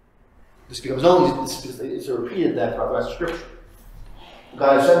 This becomes known, it's repeated that throughout the rest of Scripture. The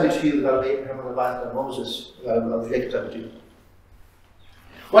God has sent me to you, the God of Abraham, the God of Moses, the God of Jacob sent me to you.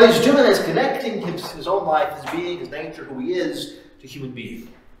 What he's doing is connecting his own life, his being, his nature, who he is, to human being,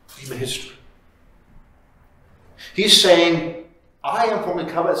 human history. He's saying, I am forming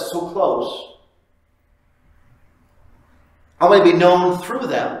covenants so close. I'm going to be known through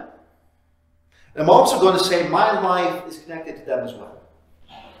them. And I'm also going to say my life is connected to them as well.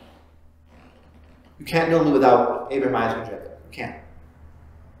 You can't know me without Abraham, Isaac, and Jacob. You can't.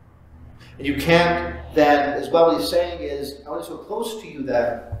 And you can't then, as well, what he's saying is, I want to be so close to you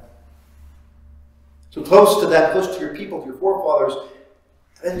then, so close to that, close to your people, to your forefathers,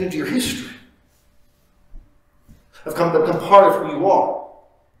 and into your history. I've become part of who you are.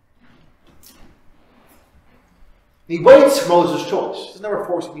 And he waits for Moses' choice. He's never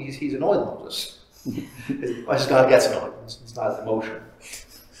forced me, he's annoyed Moses. I just God gets annoyed. It's not his emotion.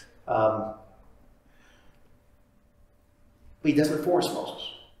 But he doesn't force Moses.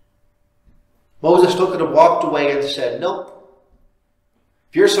 Moses looked at him, walked away, and said, nope.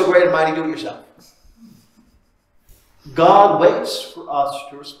 If you're so great and mighty, do it yourself. God waits for us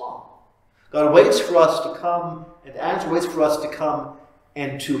to respond. God waits for us to come and answer, waits for us to come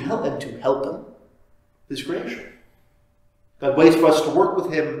and to help him, his creation. God waits for us to work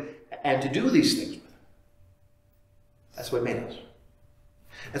with him and to do these things with him. That's what he made us.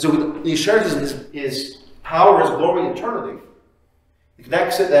 And so he shares his power, his glory, eternity. He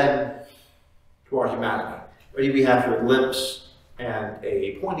connects it then to our humanity. Where we have here a glimpse and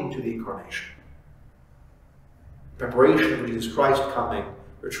a pointing to the incarnation. Preparation for Jesus Christ coming,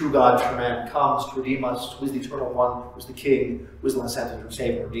 where true God, true man comes to redeem us, who is the eternal one, who is the King, who is the one sent to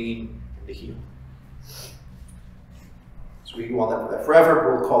save and redeem and to heal. So we go on that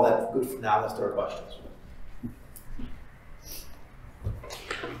forever, we'll call that good for now. Let's start questions.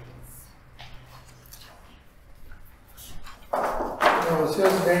 Was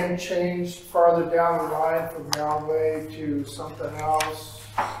his name changed farther down the line from Yahweh to something else,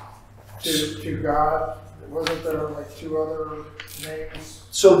 to God? Wasn't there like two other names?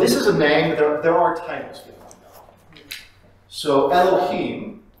 So this is a name, but there are titles given. So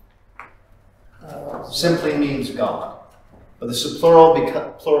Elohim simply means God. But this is plural,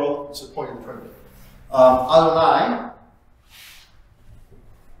 this is pointing to the Trinity. Adonai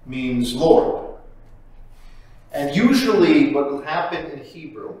means Lord. And usually what will happen in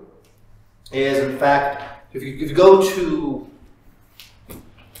Hebrew is, in fact, if you go to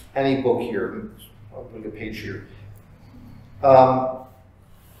any book here, I'll put a page here.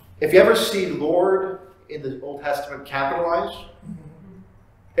 If you ever see Lord in the Old Testament capitalized,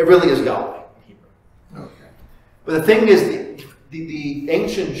 it really is Yahweh in Hebrew. Okay. But the thing is, the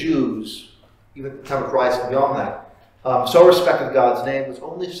ancient Jews, even at the time of Christ and beyond that, so respected God's name was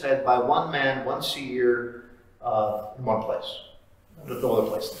only said by one man once a year in one place. There's no other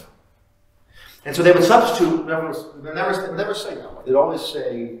place now. And so they would substitute, they never say Yahweh. They'd always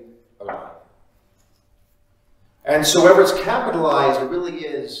say Adonai. And so wherever it's capitalized, it really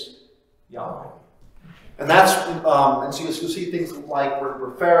is Yahweh. And that's, and so you'll see things like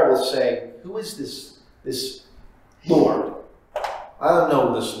where Pharaoh will say, who is this Lord? I don't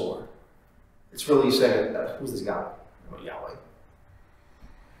know this Lord. It's really saying, who's this guy? Oh, Yahweh.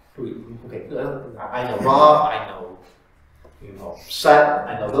 Okay, I know Ra, I know, Set,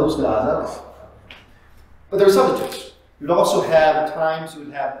 I know those gods, I don't know. But there are substitutes. You'd also have, at times, you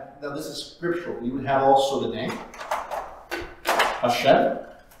would have, now this is scriptural, you would have also the name, Hashem.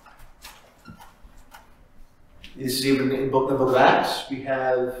 This is even in the book of Acts, we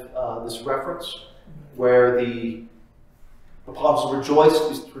have this reference where the apostles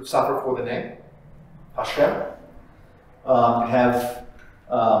rejoiced to suffer for the name, Hashem. Have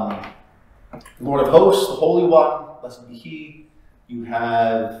Lord of hosts, the Holy One, blessed be He. You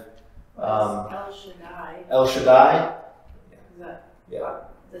have El Shaddai. El Shaddai. Is that Yeah.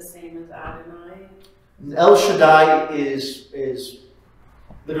 the same as Adonai? El Shaddai is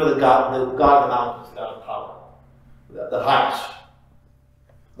literally God of the mountains, the God of power, the highest,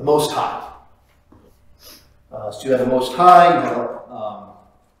 the Most High. So you have the Most High. You have,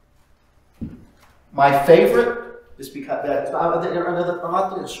 my favorite. Just because I'm not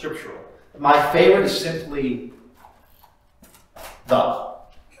thinking scriptural. My favorite is simply the.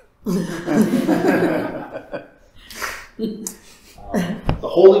 The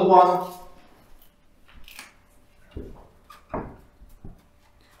Holy One.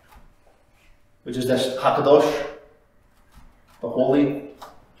 Which is this Hakadosh, the Holy.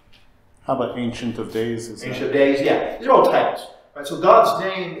 How about Ancient of Days? Ancient of Days, yeah. These are all titles. Right? So God's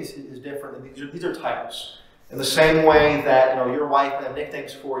name is different. These are titles. In the same way that your wife has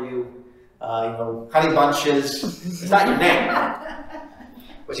nicknames for you, honey bunches. It's not your name,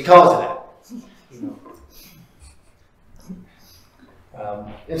 but she calls it that.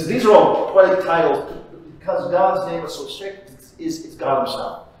 And so these are all poetic titles because God's name is so strict. It's God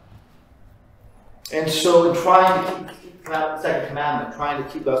Himself. And so, in trying to keep the second commandment, trying to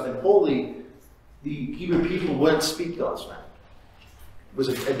keep God's name holy, the Hebrew people wouldn't speak God's name. It was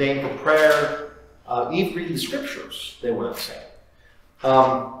a name for prayer. Even reading the scriptures, they wouldn't say it.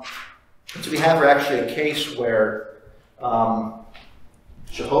 So we have actually a case where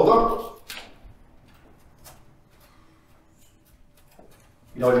Jehovah,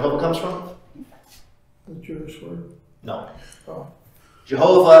 you know where Jehovah comes from? The Jewish word? No. Oh.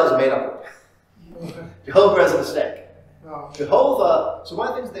 Jehovah is made up. Jehovah is a mistake. No. Jehovah, so one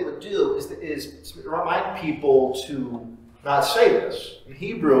of the things they would do is to remind people to not say this. In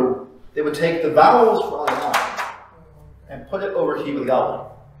Hebrew, they would take the vowels for Adonai and put it over Hebrew Yahweh.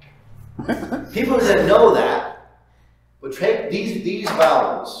 People who didn't know that would take these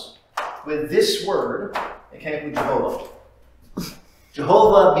vowels with this word and came up with Jehovah.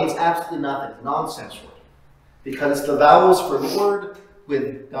 Jehovah means absolutely nothing, it's a nonsense word. Because it's the vowels for Lord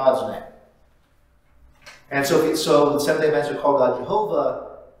with God's name. And so the Seventh-day Adventists who call God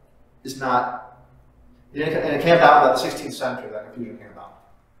Jehovah is not, and it came about in the 16th century, that confusion came about.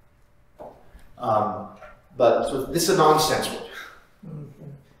 But so this is a nonsense word.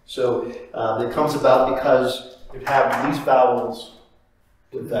 So it comes about because you have these vowels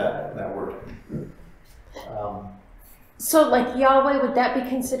with that word. So like Yahweh, would that be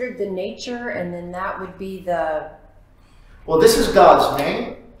considered the nature, and then that would be the... Well, this is God's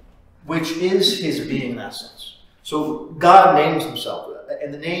name, which is his being in essence. So God names himself,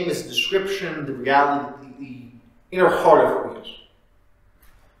 and the name is the description, the reality, the inner heart of who he is.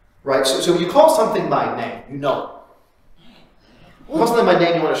 Right? So when you call something by name, you know it. You call something by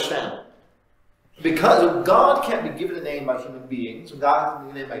name, you understand it. Because God can't be given a name by human beings, and God can't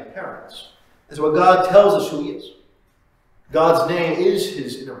be given a name by parents. And so what God tells us who he is. God's name is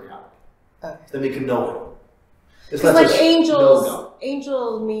his inner reality. Okay. Then we can know him. Because like angels,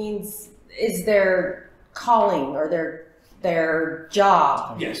 angel means is their calling or their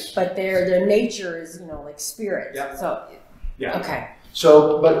job. Yes. But their nature is, you know, like spirit. Yeah. So yeah. Okay.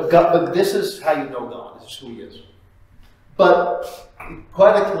 So but this is how you know God. This is who he is. But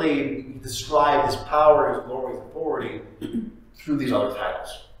poetically we describe his power, his glory, his authority through these other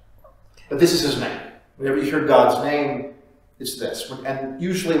titles. But this is his name. Whenever you hear God's name, it's this. And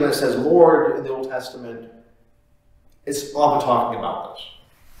usually when it says Lord in the Old Testament, it's often talking about this.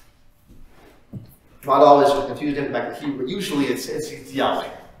 Not always confused it back to Hebrew. Usually it's Yahweh.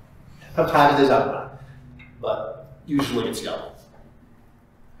 Sometimes it is Adonai, but usually it's Yahweh.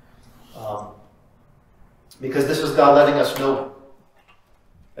 Because this is God letting us know him,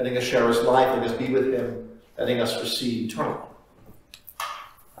 letting us share his life, letting us be with him, letting us receive eternal life.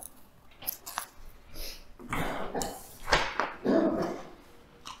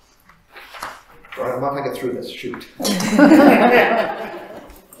 All right, I'm not going to get through this. Shoot.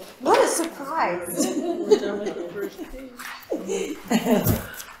 What a surprise!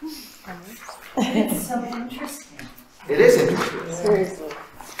 It's so interesting. It is interesting. Seriously.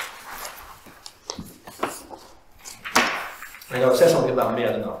 I know it says something about me,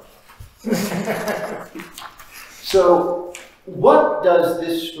 I don't know. So, what does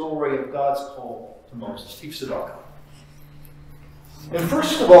this story of God's call to Moses teach us about God? And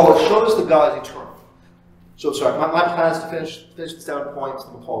first of all, it shows that God is eternal. So, sorry, my plan is to finish the 7 points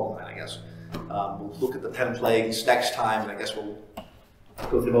and we'll call it tonight, I guess. We'll look at the 10 plagues next time, and I guess we'll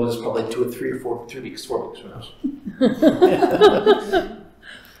go through Moses probably 2 or 3 or 4 weeks, who knows.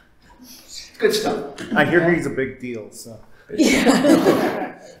 Good stuff. I hear he's a big deal, so.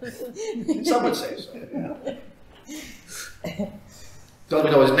 Some would say so. Don't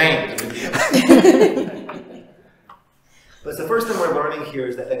even know his name. But it's the first thing we're learning here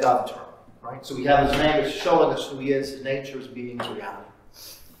is that God's eternal, right? So we have his name, it's showing us who he is, his nature, his being, his reality.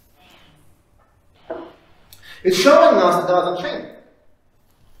 It's showing us that God's unchanging.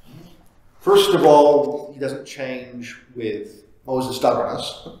 First of all, he doesn't change with Moses'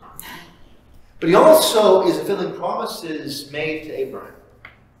 stubbornness. But he also is fulfilling promises made to Abraham.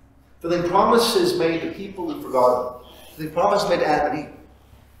 Fulfilling promises made to people who forgot him. Fulfilling promises made to Adam and Eve.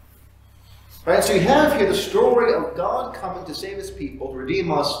 Right? So you have here the story of God coming to save his people, to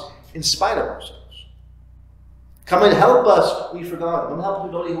redeem us in spite of ourselves. Coming to help us, we forgot him. Coming to help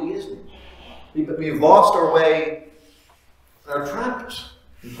us know who he is. We've lost our way and are trapped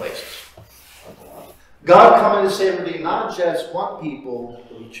in places. God coming to save and redeem not just one people,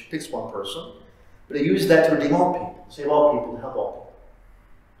 he picks one person, but he used that to redeem all people, save all people, and help all people.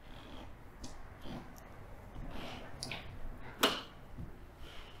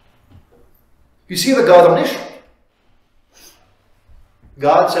 You see that God's omniscient.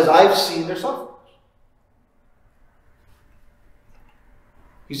 God says, I've seen their sufferings.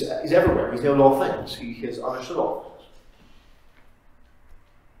 He's everywhere. He's known all things. He has understood all things.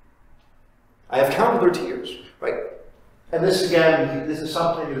 I have counted their tears. Right? And this, again, this is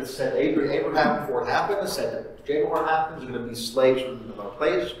something that's said to Abraham before it happened. It's said that Jacob before it happened. There's going to be slaves from another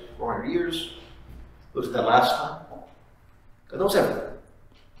place, 400 years. Looked at that last time. God knows everything.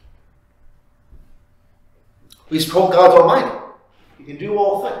 He's called God's Almighty. He can do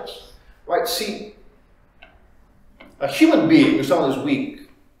all things. Right? See, a human being, or someone who's weak,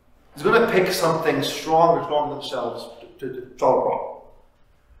 is going to pick something strong or strong themselves to solve a problem.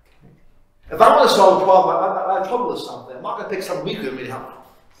 If I want to solve a problem, I have trouble with something, I'm not going to pick someone weaker than me to help.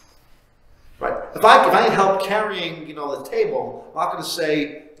 Right? If I need help carrying, the table, I'm not going to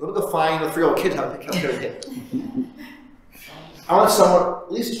say, let me go find a 3-year-old kid how to carry the table. I want someone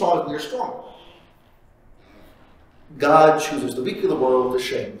at least as strong as me or stronger. God chooses the weak of the world to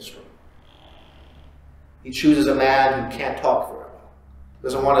shame the strong. He chooses a man who can't talk forever.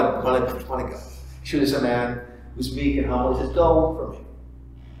 Doesn't want to go. He chooses a man who's meek and humble. He says, go for me.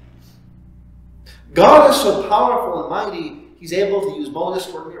 God is so powerful and mighty, he's able to use Moses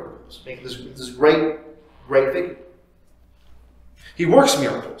for miracles, making this great, great figure. He works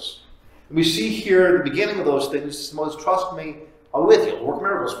miracles. And we see here at the beginning of those things, Moses, trust me, I'm with you. I'll work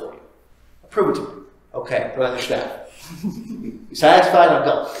miracles for you. I'll prove it to you. Okay, put on your staff. You satisfied? I'll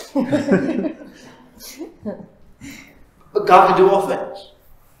go. But God can do all things.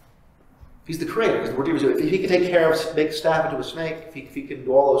 He's the creator. If he can take care of, make a staff into a snake, if he can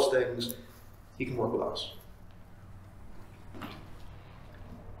do all those things, he can work with us.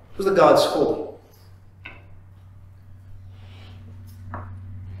 Because the God's holy.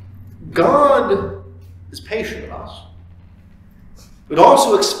 God is patient with us, but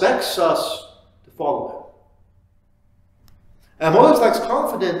also expects us to follow him. And Moses lacks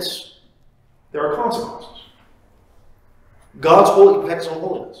confidence, there are consequences. God's holy protects his own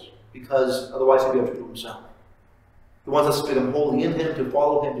holiness, because otherwise he'd be able to do himself. He wants us to become holy in him, to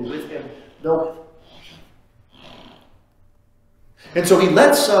follow him, to be with him, know him. And so he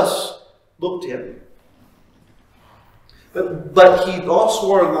lets us look to him. But he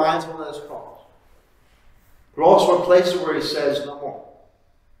also aligns on his cross. There are also places where he says no more.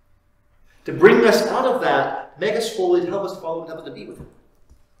 To bring us out of that, make us holy, to help us follow him, help us to be with him.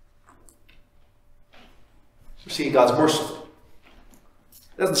 We see God's merciful.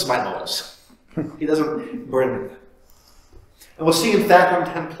 He doesn't smite Moses. He doesn't burn him. And we'll see in fact on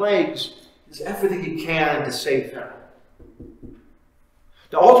 10 plagues, he does everything he can to save Pharaoh.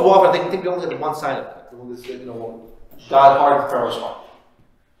 Now, all too often, I think we only have one side of that. God hardened Pharaoh's heart.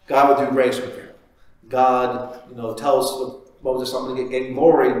 God would do grace with Pharaoh. God, tells Moses, I'm going to get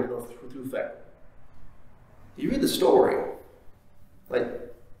glory through Pharaoh. You read the story, God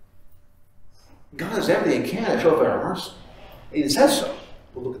does everything he can to show Pharaoh mercy. And he says so.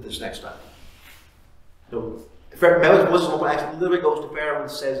 We'll look at this next time. Moses literally goes to Pharaoh and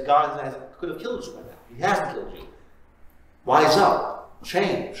says, God could have killed you by now. He hasn't killed you. Wise up.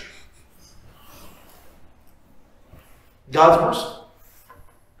 Change. God's merciful.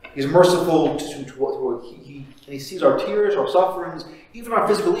 He's merciful he sees our tears, our sufferings, even our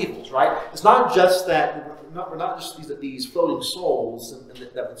physical evils, right? It's not just that we're not just these floating souls and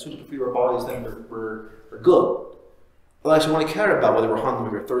that when soon to free our bodies, then we're good. But actually, when he cared about whether we're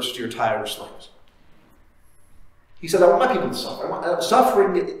hungry or thirsty or tired or slaves. He said, I want my people to suffer.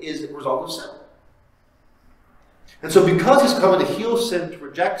 Suffering is a result of sin. And so because he's coming to heal sin, to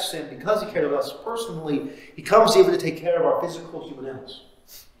reject sin, because he cared about us personally, he comes even to take care of our physical human ills.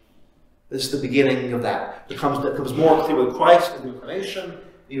 This is the beginning of that. It becomes more clear with Christ and the incarnation,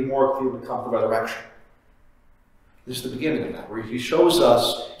 even more clear when it comes to the resurrection. This is the beginning of that, where he shows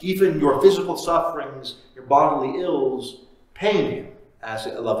us even your physical sufferings, your bodily ills, pain him as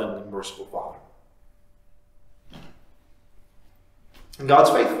a loving and merciful Father. And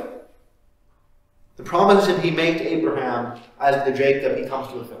God's faithful. The promises he made to Abraham, as to Jacob, he comes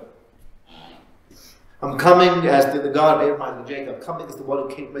to fulfill. I'm coming as the God of Abraham and Jacob. I'm coming as the one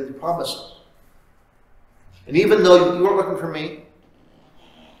who came with the promises. And even though you weren't looking for me,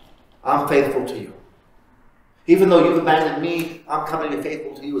 I'm faithful to you. Even though you've abandoned me, I'm coming to be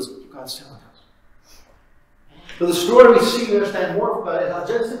faithful to you as God's telling us. So the story we see and understand more about it, not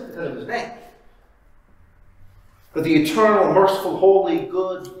just because of his name, but the eternal, merciful, holy,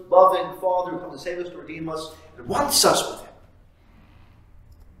 good, loving Father who comes to save us, to redeem us, and wants us with him.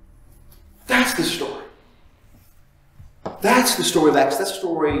 That's the story. That's the story of Exodus. That's the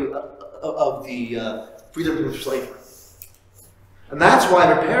story of the freedom from slavery. And that's why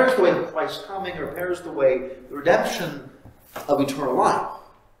it prepares the way for Christ's coming, it prepares the way, the redemption of eternal life.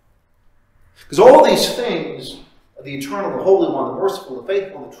 Because all these things, the eternal, the holy one, the merciful, the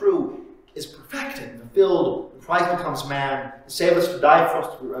faithful, and the true, is perfected and fulfilled when Christ becomes man, to save us, to die for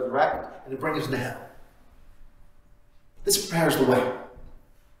us, to be resurrected, and to bring us now. This prepares the way.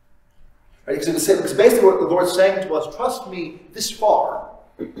 Right? Because basically what the Lord's saying to us, trust me this far.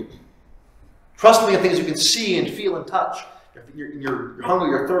 Trust me in things you can see and feel and touch. Your hunger,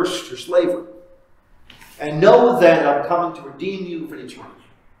 your thirst, your slavery. And know that I'm coming to redeem you for eternity.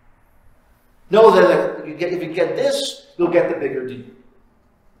 Know that if you get this, you'll get the bigger deal.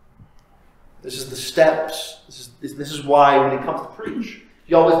 This is the steps. This is why when he comes to preach,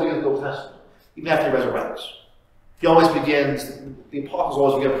 he always begins with the Old Testament, even after he resurrects. He always begins, the apostles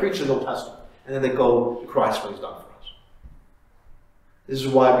always begin preaching the Old Testament, and then they go to Christ, what he's done for us. This is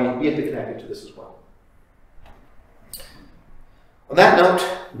why we have to connect to this as well. On that note,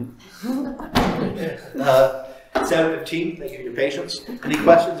 7:15, thank you for your patience. Any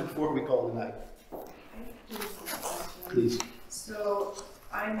questions before we call it a night? Please. So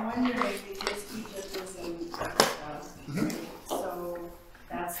I'm wondering, because Egypt is in Africa, so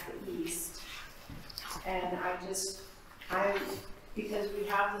that's the east. And because we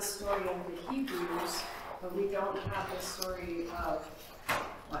have the story of the Hebrews, but we don't have the story of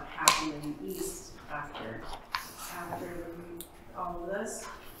what happened in the East after all of this.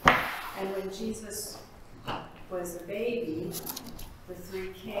 And when Jesus was a baby, the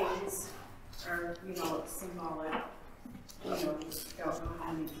three kings are, symbolic. Don't know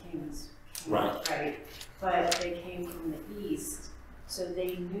how many kings. Right. But they came from the East, so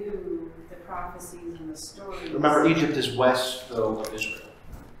they knew the prophecies and the stories. Remember, Egypt is west, though, of Israel.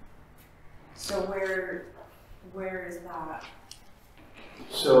 So where is that?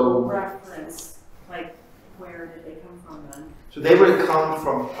 So Reference, like, where did they come from then? So they would have come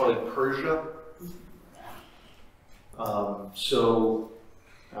from probably Persia. So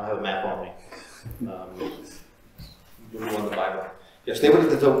I have a map on me. On the Bible. Yes, they would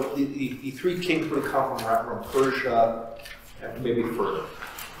have. The three kings would have come from Persia, and maybe further.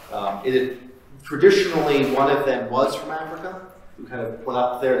 Traditionally, one of them was from Africa, who kind of went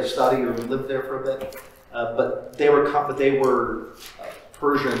up there to study or lived there for a bit. But they were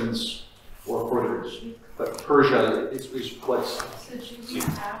Persians or Persians. But Persia is what's. So do we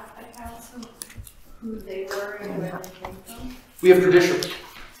have accounts of who they were and where they came from? We have traditions.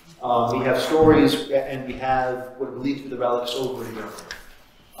 We have stories, and we have what are believed to be the relics over in Europe.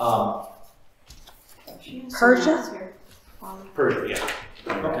 Persia? Persia, yeah.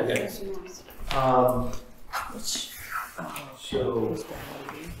 Okay, yeah.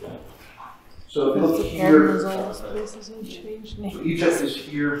 So if you look here, Egypt is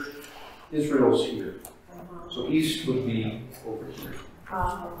here, Israel's here. So east would be over here.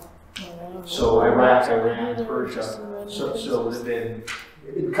 So Iraq, Iran, Persia. So it would have been,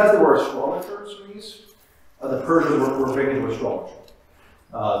 because they were astrologers in these, the Persians were big into astrology,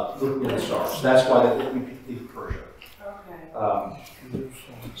 looking at the stars. So that's why we picked Persia. Okay.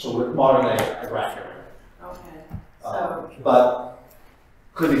 So we're modern day Iraq area. Okay. But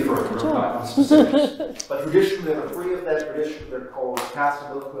could be further, we're not on specifics. But traditionally, there were three of that tradition. They're called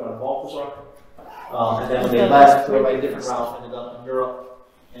Casablanca and Balthazar. And then when they left, they went a different route, ended up in Europe,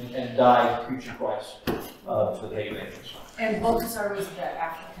 and died preaching Christ to the pagan nations. And Balthazar was the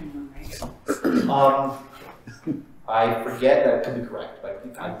African one, right? I forget, that could be correct, but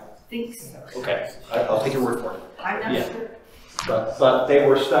I Think so. okay, I'll take your word for it. I'm not Yeah. sure. But they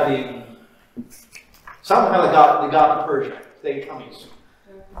were studying, somehow they got to Persia, they come east.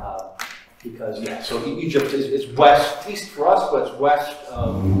 Because, yeah, so Egypt is west, east for us, but it's west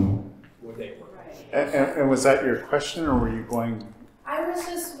of where they were. Right. And was that your question, or were you going? I was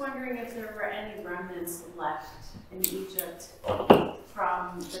just wondering if there were any remnants left in Egypt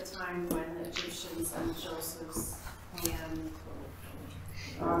from the time when the Egyptians and Joseph's plan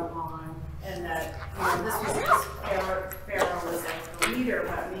along, and that Pharaoh was like the leader,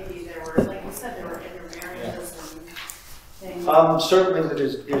 but maybe there were, like you said, there were intermarriages and things. Certainly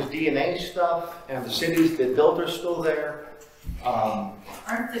there's DNA stuff, and the cities they built are still there.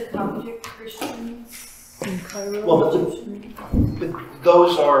 Aren't the Coptic Christians? Well, but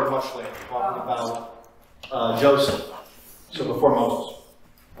those are much later, talking about Joseph, so before Moses.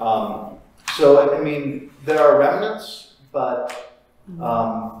 So, I mean, there are remnants, but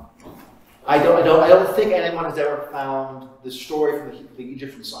I don't think anyone has ever found the story from the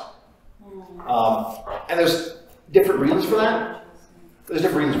Egyptian side. And there's different reasons for that. There's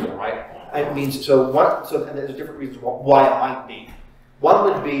different reasons for that, right? I mean, and there's different reasons why it might be. One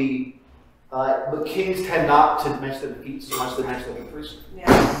would be, but kings tend not to mention the defeats as much as they mention the victories. Yeah.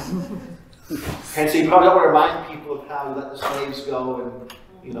 And so you probably don't want to remind people of how you let the slaves go and,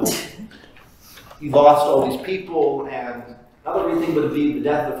 you lost all these people, and another thing would be the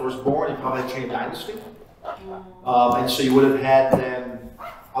death of the firstborn. You probably had to change the dynasty. And so you would have had then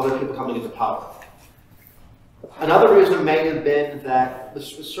other people coming into power. Another reason may have been that with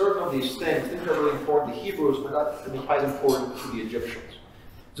certain of these things are really important to Hebrews, but not be quite important to the Egyptians.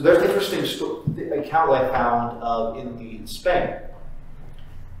 So there's an interesting account I found in Spain.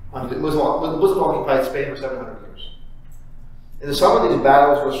 Muslim occupied Spain for 700 years. And some of these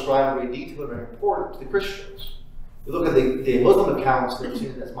battles were described in great detail and very important to the Christians. You look at the Muslim accounts, they're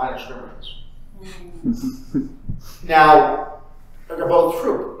seen as minor skirmishes. Now, they're both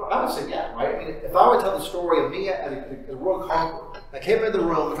true. I would say, yeah, right? I mean, if I would tell the story of me as a world conqueror, I came into the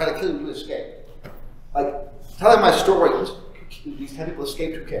room and tried to kill you to escape. Like, telling my story, these 10 people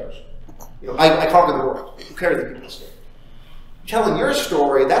escaped, who cares? I conquered the world. Who cares if people escape? Telling your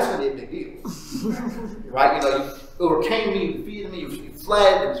story, that's going to be a big deal. Right? You overcame me, you defeated me, you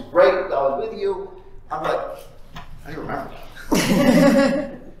fled, it was great, I was with you. I'm like, I don't remember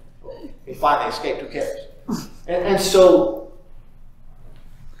that. You finally escaped, who cares? And so,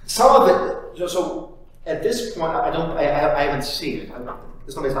 some of it, so at this point, I haven't seen it.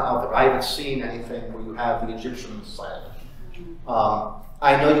 something's not out there. I haven't seen anything where you have the Egyptian side.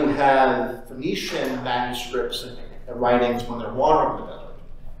 I know you have Phoenician manuscripts and writings when they're wandering the desert.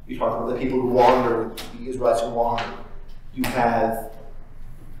 You talk about the people who wander, the Israelites who wander. You have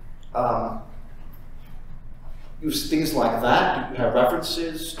things like that. You have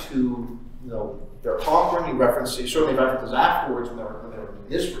references to their conquering. You certainly references afterwards when they were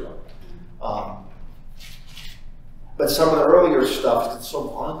in Israel. But some of the earlier stuff, because it's so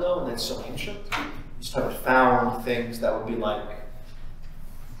long ago and it's so ancient, you just haven't found things that would be like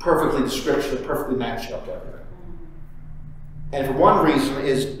perfectly descriptive, perfectly matched up to everything. And for one reason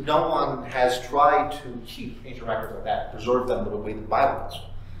is no one has tried to keep ancient records like that, preserve them the way the Bible does.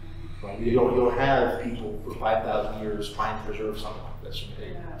 Right? You'll have people for 5,000 years trying to preserve something like this,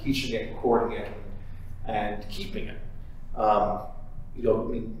 teaching it, recording it, and keeping it. The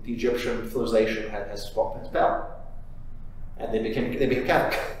Egyptian civilization has fell, and they became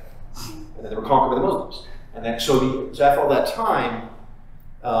Catholic, and then they were conquered by the Muslims, and then so after all that time,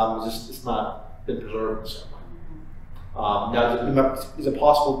 it's not been preserved in some way. Now, is it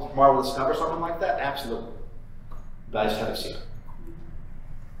possible tomorrow we'll discover something like that? Absolutely, but I just haven't seen it.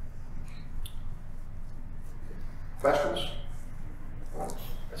 Questions?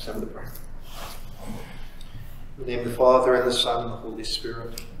 Let's have the prayer. In the name of the Father, and the Son, and the Holy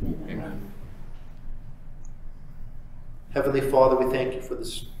Spirit. Amen. Heavenly Father, we thank you for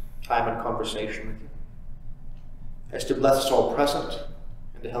this time and conversation with you. Ask to bless us all present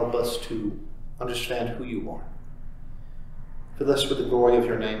and to help us to understand who you are. Fill us with the glory of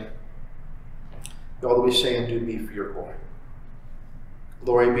your name. All that we say and do be for your glory.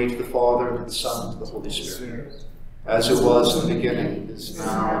 Glory be to the Father, and to the Son, and to the Holy Spirit. As it was in the beginning, is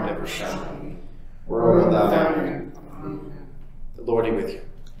now, and ever shall be, world without end. The Lord be with you.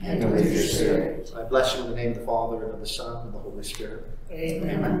 And with your spirit. I bless you in the name of the Father, and of the Son, and of the Holy Spirit.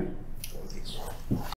 Amen.